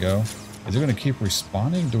 Okay, there we go. Is it going to keep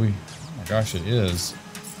respawning? Do we... Oh my gosh, it is.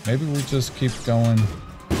 Maybe we just keep going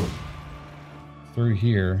through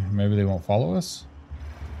here. Maybe they won't follow us?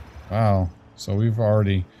 Wow. So we've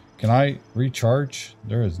already... Can I recharge?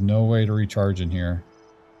 There is no way to recharge in here.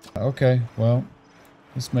 Okay, well,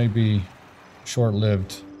 this may be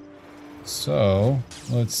short-lived. So,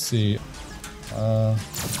 let's see.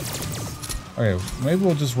 Okay, maybe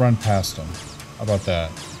we'll just run past them. How about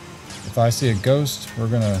that? If I see a ghost, we're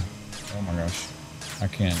gonna... Oh my gosh. I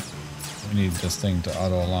can't. We need this thing to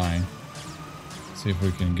auto-align. See if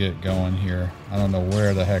we can get going here. I don't know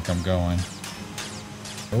where the heck I'm going.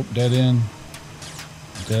 Oh, dead end.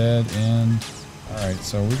 Dead end. Alright,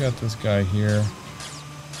 so we got this guy here.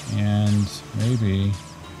 And maybe...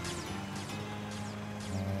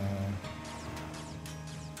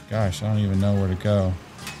 gosh, I don't even know where to go.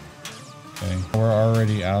 Okay, we're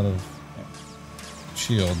already out of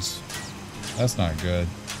shields. That's not good.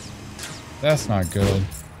 That's not good.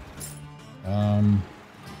 Oh,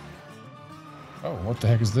 what the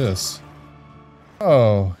heck is this?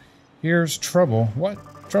 Oh, here's trouble. What?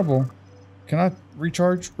 Trouble? Can I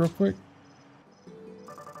recharge real quick?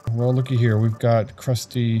 Well, looky here. We've got a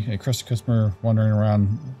crusty customer wandering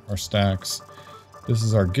around our stacks. This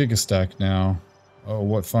is our Giga stack now. Oh,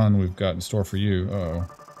 what fun we've got in store for you. Uh-oh.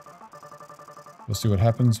 We'll see what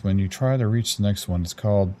happens when you try to reach the next one. It's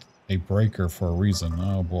called a breaker for a reason.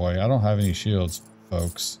 Oh boy, I don't have any shields,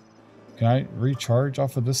 folks. Can I recharge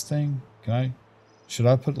off of this thing? Can I? Should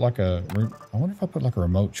I put like I wonder if I put like a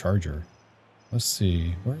remote charger. Let's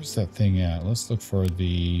see. Where's that thing at? Let's look for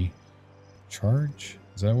the charge.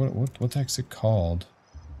 Is that what the heck's it called?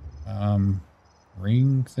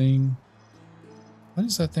 Ring thing? What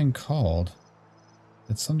is that thing called?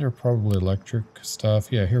 It's under probably electric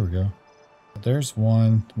stuff. Yeah, here we go. There's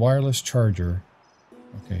one wireless charger.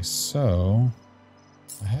 Okay, so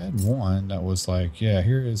I had one that was like, yeah,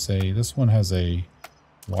 here is this one has a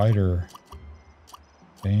wider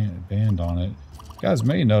band on it. You guys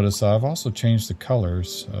may notice I've also changed the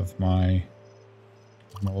colors of my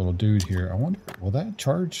little dude here. I wonder, will that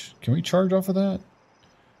charge? Can we charge off of that?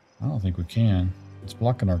 I don't think we can. It's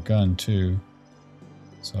blocking our gun too.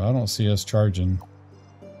 So I don't see us charging.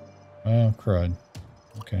 Oh, crud.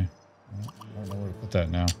 Okay. I don't know where to put that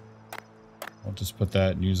now. I'll just put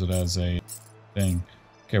that and use it as a thing.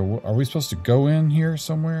 Okay, are we supposed to go in here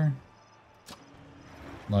somewhere?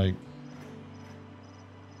 Like,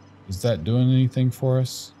 is that doing anything for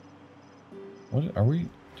us? What are we?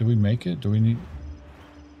 Did we make it? Do we need?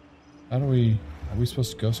 How do we? Are we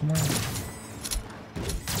supposed to go somewhere?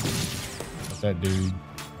 Put that dude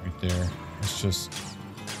right there. It's just.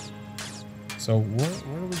 So where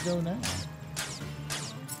do we go now?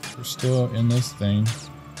 We're still in this thing.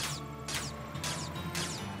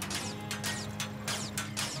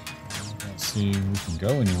 I can't see if we can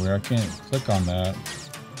go anywhere. I can't click on that.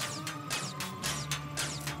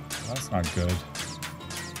 That's not good.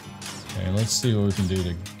 Okay, let's see what we can do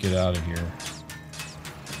to get out of here.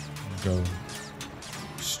 Go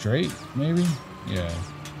straight, maybe? Yeah.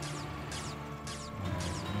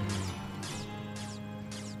 Maybe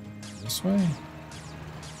this way?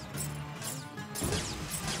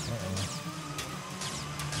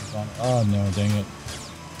 Oh no, dang it.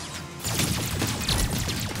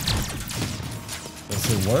 Does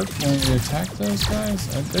it work when we attack those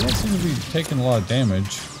guys? They don't seem to be taking a lot of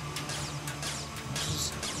damage.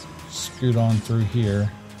 Just scoot on through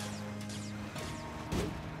here.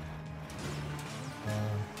 I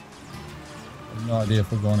have no idea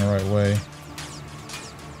if we're going the right way.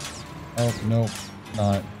 Oh, nope,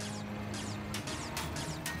 not.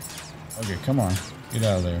 Okay, come on. Get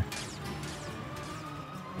out of there.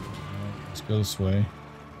 Go this way.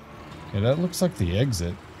 Okay, that looks like the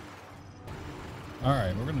exit.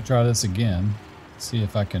 Alright, we're gonna try this again. See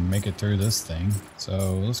if I can make it through this thing.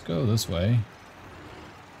 So let's go this way.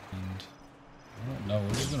 And I don't know,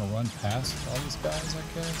 we're just gonna run past all these guys, I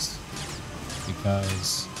guess.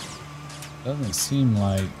 Because it doesn't seem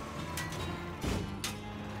like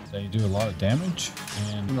they do a lot of damage.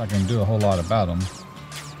 And I'm not gonna do a whole lot about them.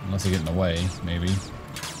 Unless they get in the way, maybe.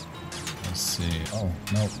 Let's see. Oh,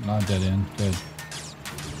 nope, not dead end. Good.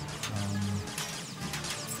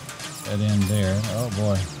 Dead end there. Oh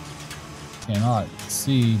boy. Cannot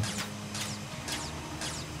see.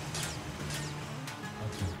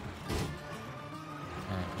 Okay.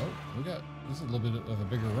 Alright. Oh, we got. This is a little bit of a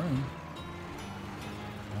bigger room.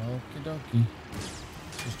 Okie dokie.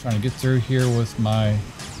 Just trying to get through here with my.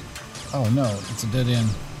 Oh no, it's a dead end.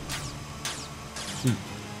 Shoot.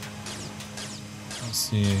 Let's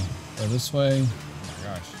see. Go this way. Oh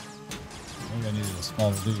my gosh. Maybe I needed a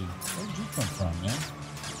smaller dude. Where did you come from, man?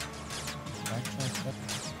 Backtrack up.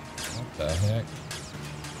 What the heck?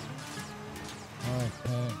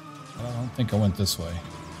 Okay. I don't think I went this way.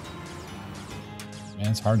 Man,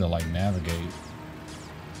 it's hard to like navigate.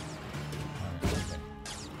 Alright, okay.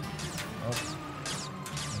 Oh.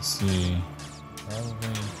 Let's see.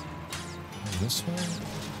 Probably this way?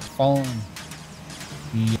 Following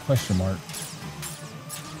the question mark.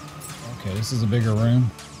 Okay, this is a bigger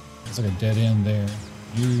room. It's like a dead end there.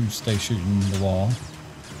 You stay shooting the wall.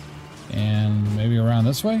 And maybe around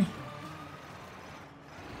this way?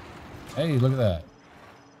 Hey, look at that.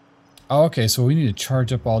 Oh, okay, so we need to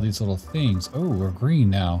charge up all these little things. Oh, we're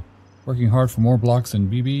green now. Working hard for more blocks than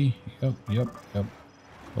BB. Yep.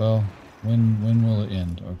 Well, when will it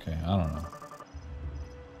end? Okay, I don't know.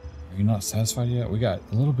 Are you not satisfied yet? We got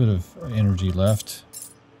a little bit of energy left.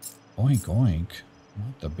 Oink, oink.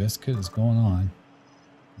 What the biscuit is going on?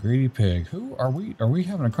 Greedy pig. Who are we? Are we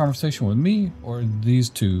having a conversation with me or these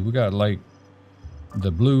two? We got like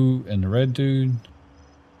the blue and the red dude.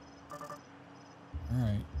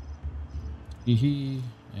 Alright. Hee hee.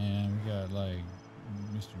 And we got like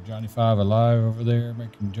Mr. Johnny Five alive over there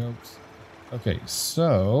making jokes. Okay,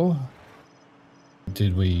 so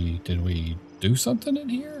did we do something in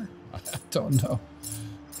here? I don't know.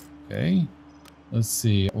 Okay. Let's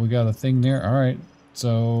see. We got a thing there. Alright.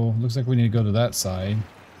 So looks like we need to go to that side.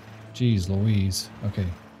 Jeez Louise. Okay.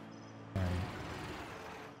 Alright.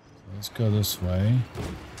 So let's go this way.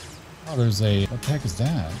 Oh, there's a... What the heck is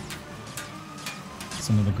that? It's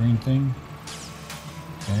another green thing.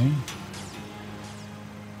 Okay.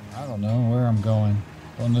 I don't know where I'm going.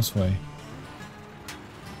 Going this way.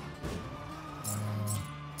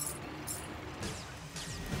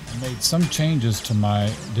 I made some changes to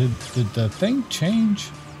my... Did the thing change?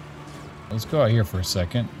 Let's go out here for a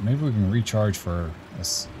second. Maybe we can recharge for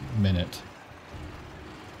a minute.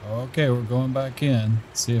 Okay, we're going back in.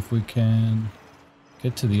 See if we can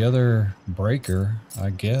get to the other breaker,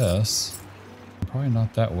 I guess. Probably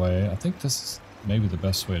not that way. I think this is maybe the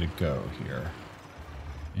best way to go here.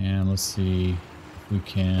 And let's see if we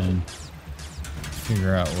can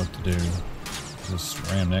figure out what to do. Just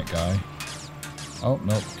ram that guy. Oh,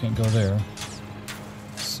 nope, can't go there.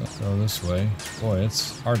 So go this way. Boy,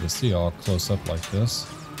 it's hard to see all close up like this.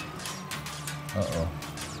 Uh-oh.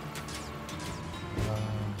 We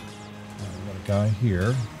got a guy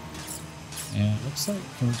here. And it looks like,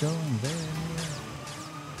 can we go in there?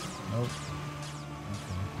 Nope.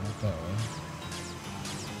 Okay, not that way.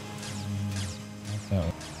 Not that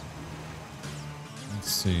way.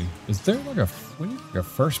 Let's see. Is there like we need like a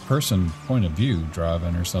first person point of view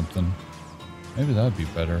driving or something? Maybe that'd be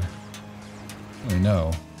better. I don't really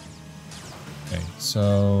know. Okay,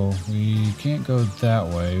 so we can't go that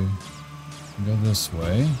way. We can go this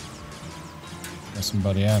way. Got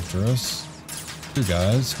somebody after us. Two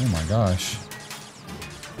guys. Oh my gosh.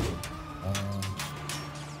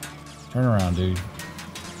 Turn around, dude.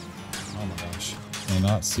 Oh my gosh. Can I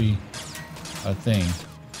not see a thing?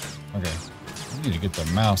 Okay. I need to get the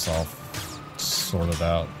mouse off sorted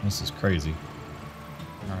out. This is crazy.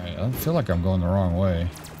 Alright, I feel like I'm going the wrong way.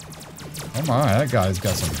 Oh my, that guy's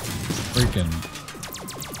got some freaking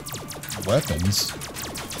weapons.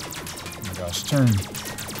 Oh my gosh, turn.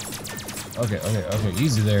 Okay,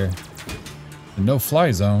 easy there. The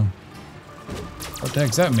no-fly zone. What the heck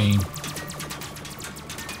does that mean?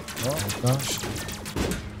 Oh gosh.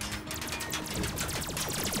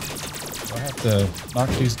 Do I have to knock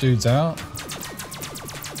these dudes out?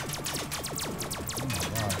 Oh my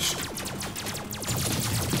gosh.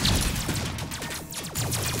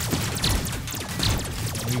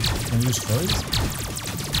 Can we use floats?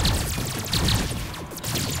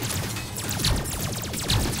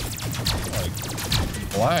 Like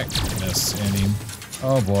blackness in him.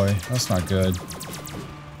 Oh boy, that's not good.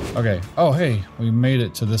 Okay. Oh, hey, we made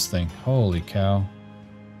it to this thing. Holy cow.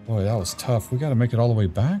 Boy, that was tough. We got to make it all the way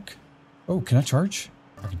back. Oh, can I charge?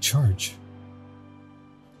 I can charge.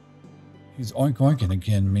 He's oink oinking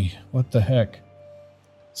again me. What the heck?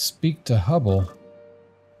 Speak to Hubble.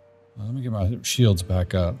 Let me get my shields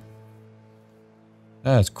back up.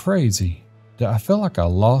 That's crazy. I feel like I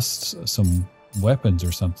lost some weapons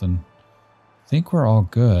or something. I think we're all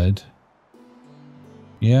good.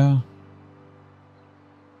 Yeah.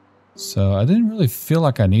 So I didn't really feel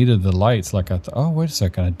like I needed the lights like I thought. Oh, wait a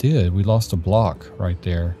second. I did. We lost a block right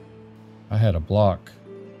there. I had a block.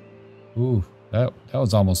 Ooh, that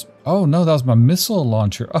was almost... Oh, no, that was my missile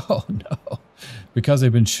launcher. Oh, no. Because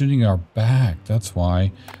they've been shooting our back. That's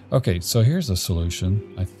why. Okay, so here's a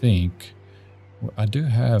solution, I think. I do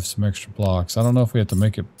have some extra blocks. I don't know if we have to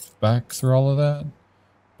make it back through all of that.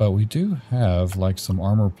 But we do have, like, some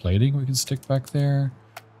armor plating we can stick back there.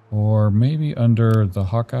 Or maybe under the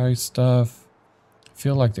Hawkeye stuff. I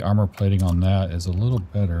feel like the armor plating on that is a little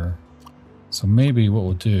better. So maybe what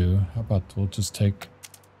we'll do, how about we'll just take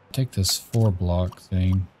this 4-block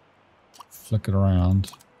thing, flick it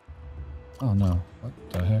around. Oh no, what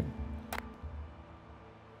the heck?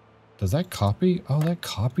 Does that copy? Oh, that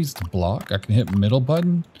copies the block? I can hit middle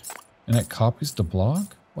button and that copies the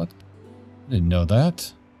block? What? I didn't know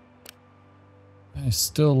that. I'm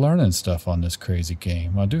still learning stuff on this crazy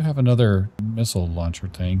game. I do have another missile launcher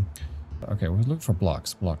thing. Okay, we're looking for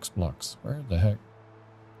blocks. Where the heck?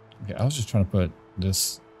 Okay, I was just trying to put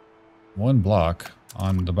this one block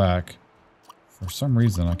on the back. For some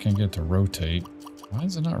reason, I can't get it to rotate. Why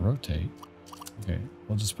does it not rotate? Okay,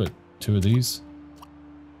 we'll just put 2 of these.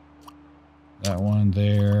 That one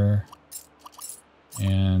there.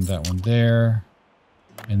 And that one there.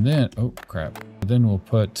 And then, oh crap. Then we'll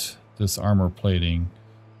put this armor plating.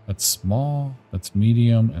 That's small, that's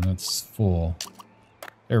medium, and that's full.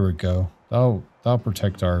 There we go. That'll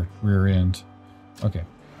protect our rear end. Okay,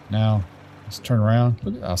 now let's turn around.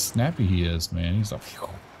 Look at how snappy he is, man. He's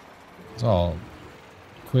all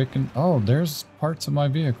quick and there's parts of my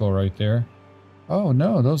vehicle right there. Oh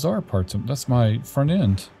no, those are parts of that's my front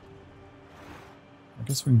end. I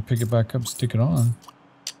guess we can pick it back up, stick it on,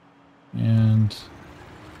 and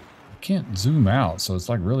I can't zoom out, so it's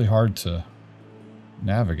like really hard to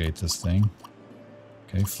navigate this thing.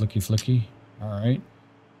 Okay, flicky flicky. All right.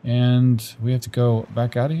 And we have to go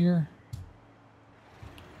back out of here?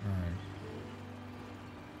 Alright.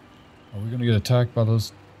 Are we going to get attacked by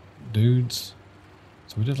those dudes?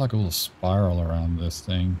 So we did like a little spiral around this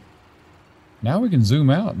thing. Now we can zoom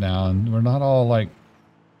out now, and we're not all like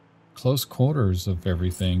close quarters of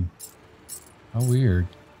everything. How weird.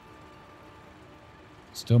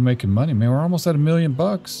 Still making money. Man, we're almost at $1 million.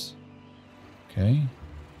 Okay.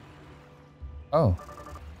 Oh.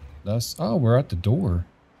 We're at the door.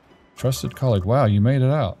 Trusted colleague. Wow, you made it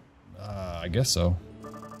out. I guess so.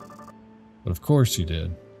 But of course you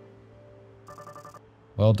did.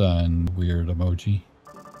 Well done, weird emoji.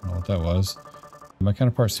 I don't know what that was. My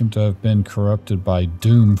counterparts seem to have been corrupted by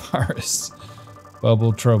Doom virus.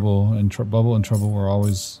 Bubble, trouble, and bubble and trouble were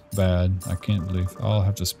always bad. I can't believe. I'll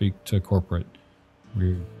have to speak to corporate.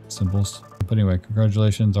 Weird symbols. But anyway,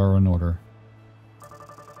 congratulations are in order.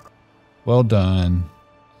 Well done.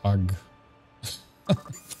 Ugh.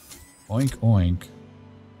 Oink oink.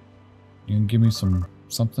 You can give me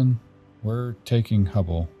something? We're taking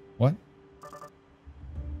Hubble. What?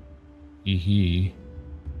 Hee.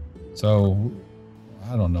 So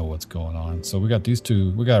I don't know what's going on. So we got these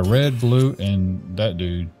two. We got red, blue, and that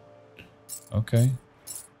dude. Okay.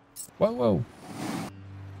 Whoa.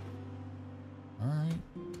 Alright.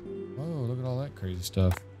 Whoa, look at all that crazy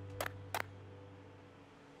stuff.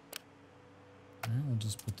 Alright, we'll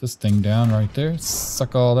just put this thing down right there.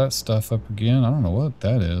 Suck all that stuff up again. I don't know what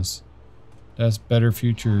that is. That's better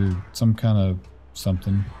future, some kind of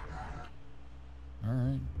something.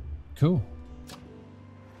 Alright. Cool.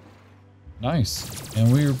 Nice.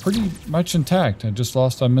 And we were pretty much intact. I just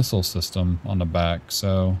lost our missile system on the back.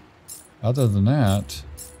 So, other than that,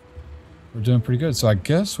 we're doing pretty good. So I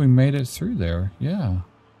guess we made it through there. Yeah.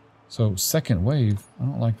 So, second wave. I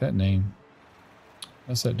don't like that name.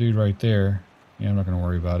 That's that dude right there. Yeah, I'm not going to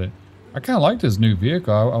worry about it. I kind of like this new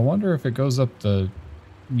vehicle. I wonder if it goes up the,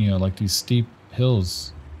 like these steep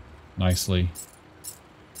hills nicely.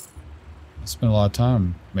 I spent a lot of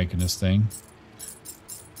time making this thing.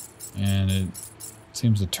 And it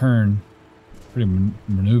seems to turn pretty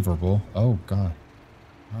maneuverable. Oh, God.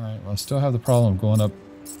 Alright, well, I still have the problem of going up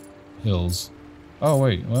hills. Oh,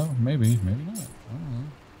 wait. Well, maybe not. I don't know.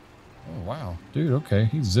 Oh, wow. Dude, okay.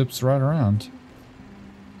 He zips right around.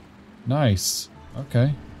 Nice.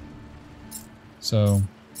 Okay. So,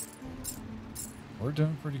 we're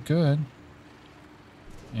doing pretty good.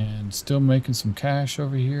 And still making some cash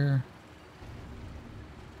over here.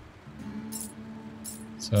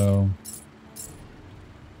 So,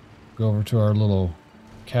 go over to our little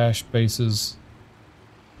cash bases.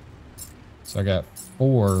 So I got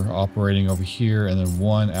 4 operating over here and then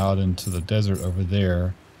 1 out into the desert over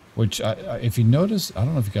there. Which, if you notice, I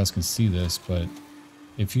don't know if you guys can see this, but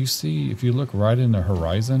if you look right in the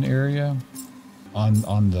horizon area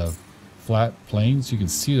on the flat plains, you can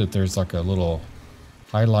see that there's like a little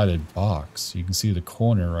highlighted box. You can see the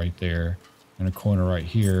corner right there and a corner right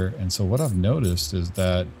here. And so what I've noticed is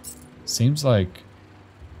that seems like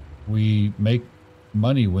we make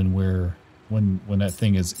money when that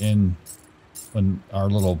thing is in, when our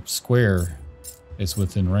little square is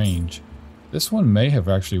within range. This one may have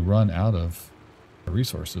actually run out of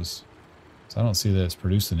resources. So I don't see that it's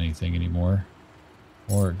producing anything anymore.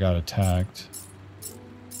 Or it got attacked.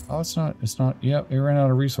 Oh, it's not, yep, it ran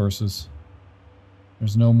out of resources.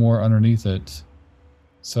 There's no more underneath it.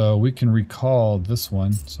 So we can recall this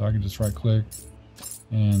one. So I can just right click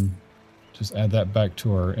and just add that back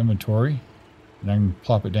to our inventory. And I can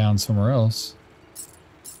plop it down somewhere else.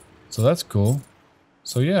 So that's cool.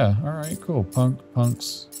 So yeah, alright, cool.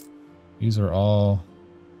 Punks. These are all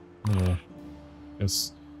little, I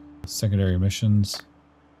guess, secondary missions.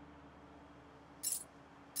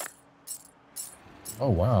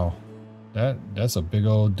 Oh wow. That's a big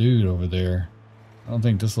old dude over there. I don't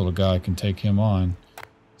think this little guy can take him on.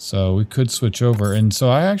 So we could switch over. And so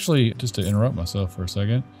I actually, just to interrupt myself for a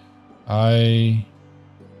second, I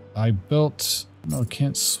built, no,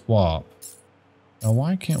 can't swap. Now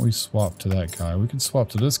why can't we swap to that guy? We can swap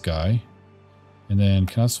to this guy. And then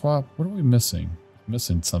can I swap? What are we missing?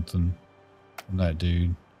 Missing something from that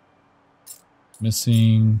dude.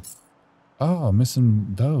 Missing, oh, missing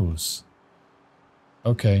those.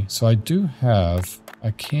 Okay, so I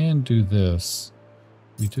can do this.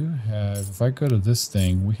 We do have, if I go to this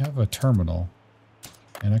thing, we have a terminal.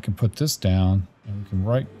 And I can put this down, and we can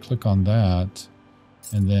right click on that.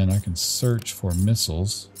 And then I can search for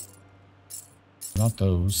missiles. Not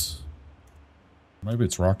those. Maybe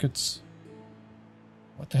it's rockets.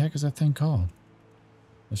 What the heck is that thing called?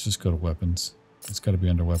 Let's just go to weapons. It's got to be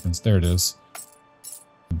under weapons. There it is.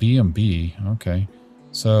 BMB. Okay.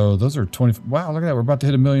 So those are 20. Wow, look at that. We're about to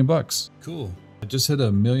hit $1 million. Cool. I just hit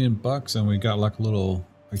 $1 million and we got like a little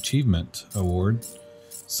achievement award.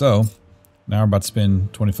 So now we're about to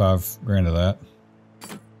spend 25 grand of that.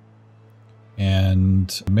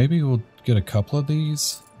 And maybe we'll get a couple of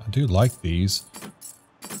these. I do like these.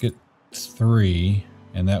 Get 3,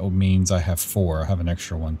 and that means I have 4. I have an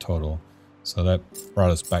extra 1 total. So that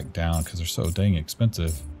brought us back down because they're so dang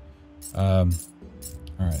expensive. All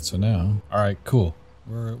right, so now, all right, cool.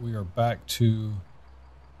 We are back to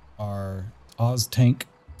our Oz tank,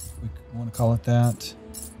 we want to call it that.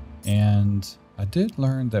 And I did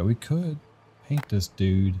learn that we could paint this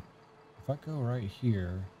dude. If I go right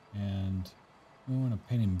here and we want to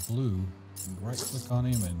paint him blue, right click on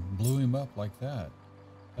him and blue him up like that.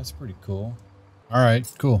 That's pretty cool. All right,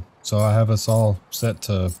 cool. So I have us all set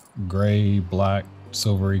to gray, black,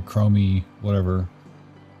 silvery, chromy, whatever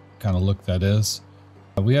kind of look that is.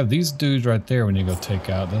 We have these dudes right there we need to go take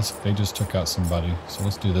out. They just took out somebody. So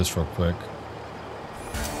let's do this real quick.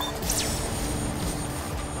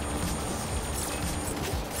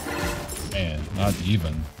 Man, not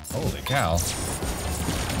even. Holy cow.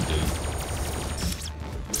 Dude.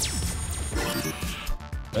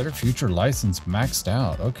 Better Future license maxed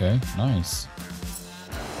out. Okay, nice.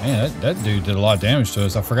 Man, that dude did a lot of damage to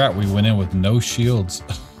us. I forgot we went in with no shields.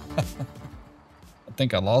 I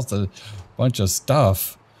think I lost a bunch of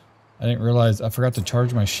stuff. I didn't realize I forgot to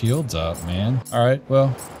charge my shields up, man. All right,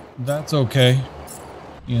 well, that's okay.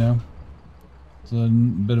 You know, it's a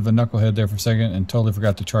bit of a knucklehead there for a second and totally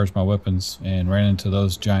forgot to charge my weapons and ran into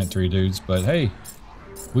those giant 3 dudes. But hey,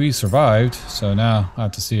 we survived. So now I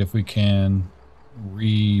have to see if we can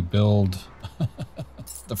rebuild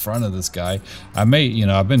the front of this guy. I may, you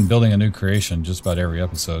know, I've been building a new creation just about every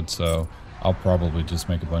episode, so I'll probably just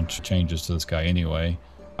make a bunch of changes to this guy anyway.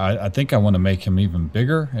 I think I want to make him even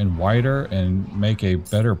bigger and wider and make a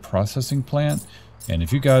better processing plant. And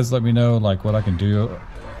if you guys let me know like what I can do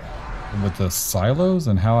with the silos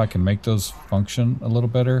and how I can make those function a little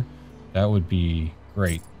better, that would be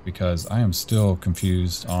great, because I am still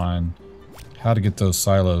confused on how to get those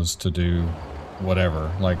silos to do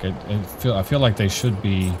whatever. Like I feel like they should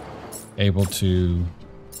be able to,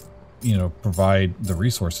 you know, provide the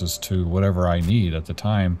resources to whatever I need at the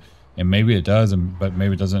time. And maybe it does, but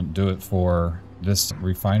maybe it doesn't do it for this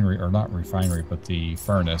refinery, or not refinery, but the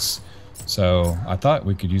furnace. So I thought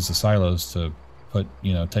we could use the silos to put,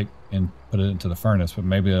 you know, take and put it into the furnace, but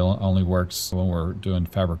maybe it only works when we're doing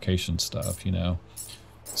fabrication stuff, you know.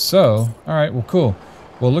 So, all right, well, cool.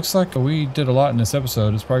 Well, it looks like we did a lot in this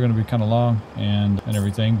episode. It's probably going to be kind of long and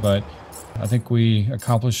everything, but I think we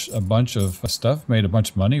accomplished a bunch of stuff, made a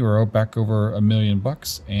bunch of money. We're back over $1 million,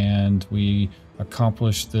 and we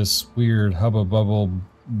accomplished this weird hubba bubble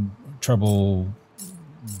trouble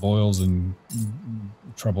boils and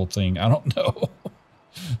trouble thing. I don't know.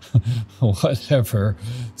 Whatever.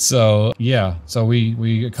 So yeah, so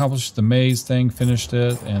we accomplished the maze thing, finished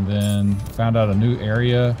it, and then found out a new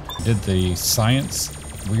area. Did the science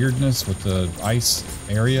weirdness with the ice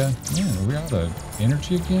area. Man, are we out of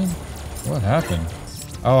energy again? What happened?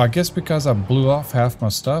 Oh, I guess because I blew off half my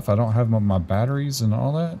stuff. I don't have my batteries and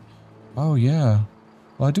all that. Oh yeah.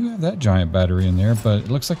 Well, I do have that giant battery in there, but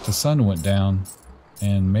it looks like the sun went down,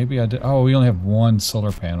 and maybe I did. Oh, we only have 1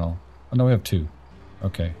 solar panel. Oh no, we have 2.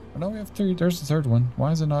 Okay. Oh no, we have 3. There's the 3rd one.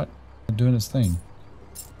 Why is it not doing its thing?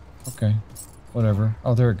 Okay. Whatever.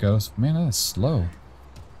 Oh, there it goes. Man, that is slow.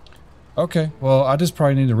 Okay. Well, I just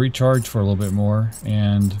probably need to recharge for a little bit more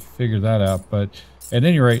and figure that out. But at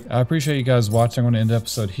any rate, I appreciate you guys watching. I'm going to end the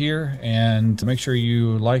episode here, and make sure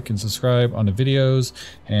you like and subscribe on the videos.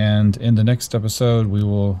 And in the next episode, we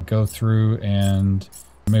will go through and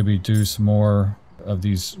maybe do some more of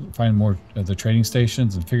these, find more of the trading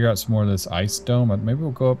stations and figure out some more of this ice dome. Maybe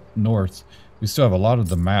we'll go up north. We still have a lot of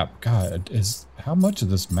the map. God, how much of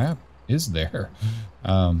this map is there?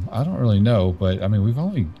 I don't really know, but I mean, we've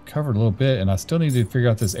only covered a little bit, and I still need to figure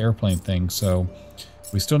out this airplane thing. So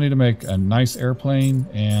we still need to make a nice airplane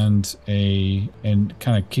and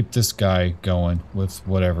kind of keep this guy going with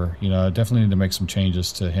whatever. You know, I definitely need to make some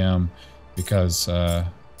changes to him, because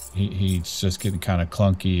he's just getting kind of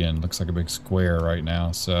clunky and looks like a big square right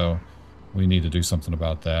now. So we need to do something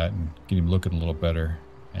about that and get him looking a little better,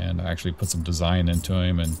 and actually put some design into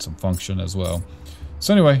him and some function as well.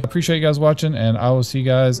 So anyway, appreciate you guys watching, and I will see you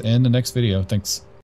guys in the next video. Thanks.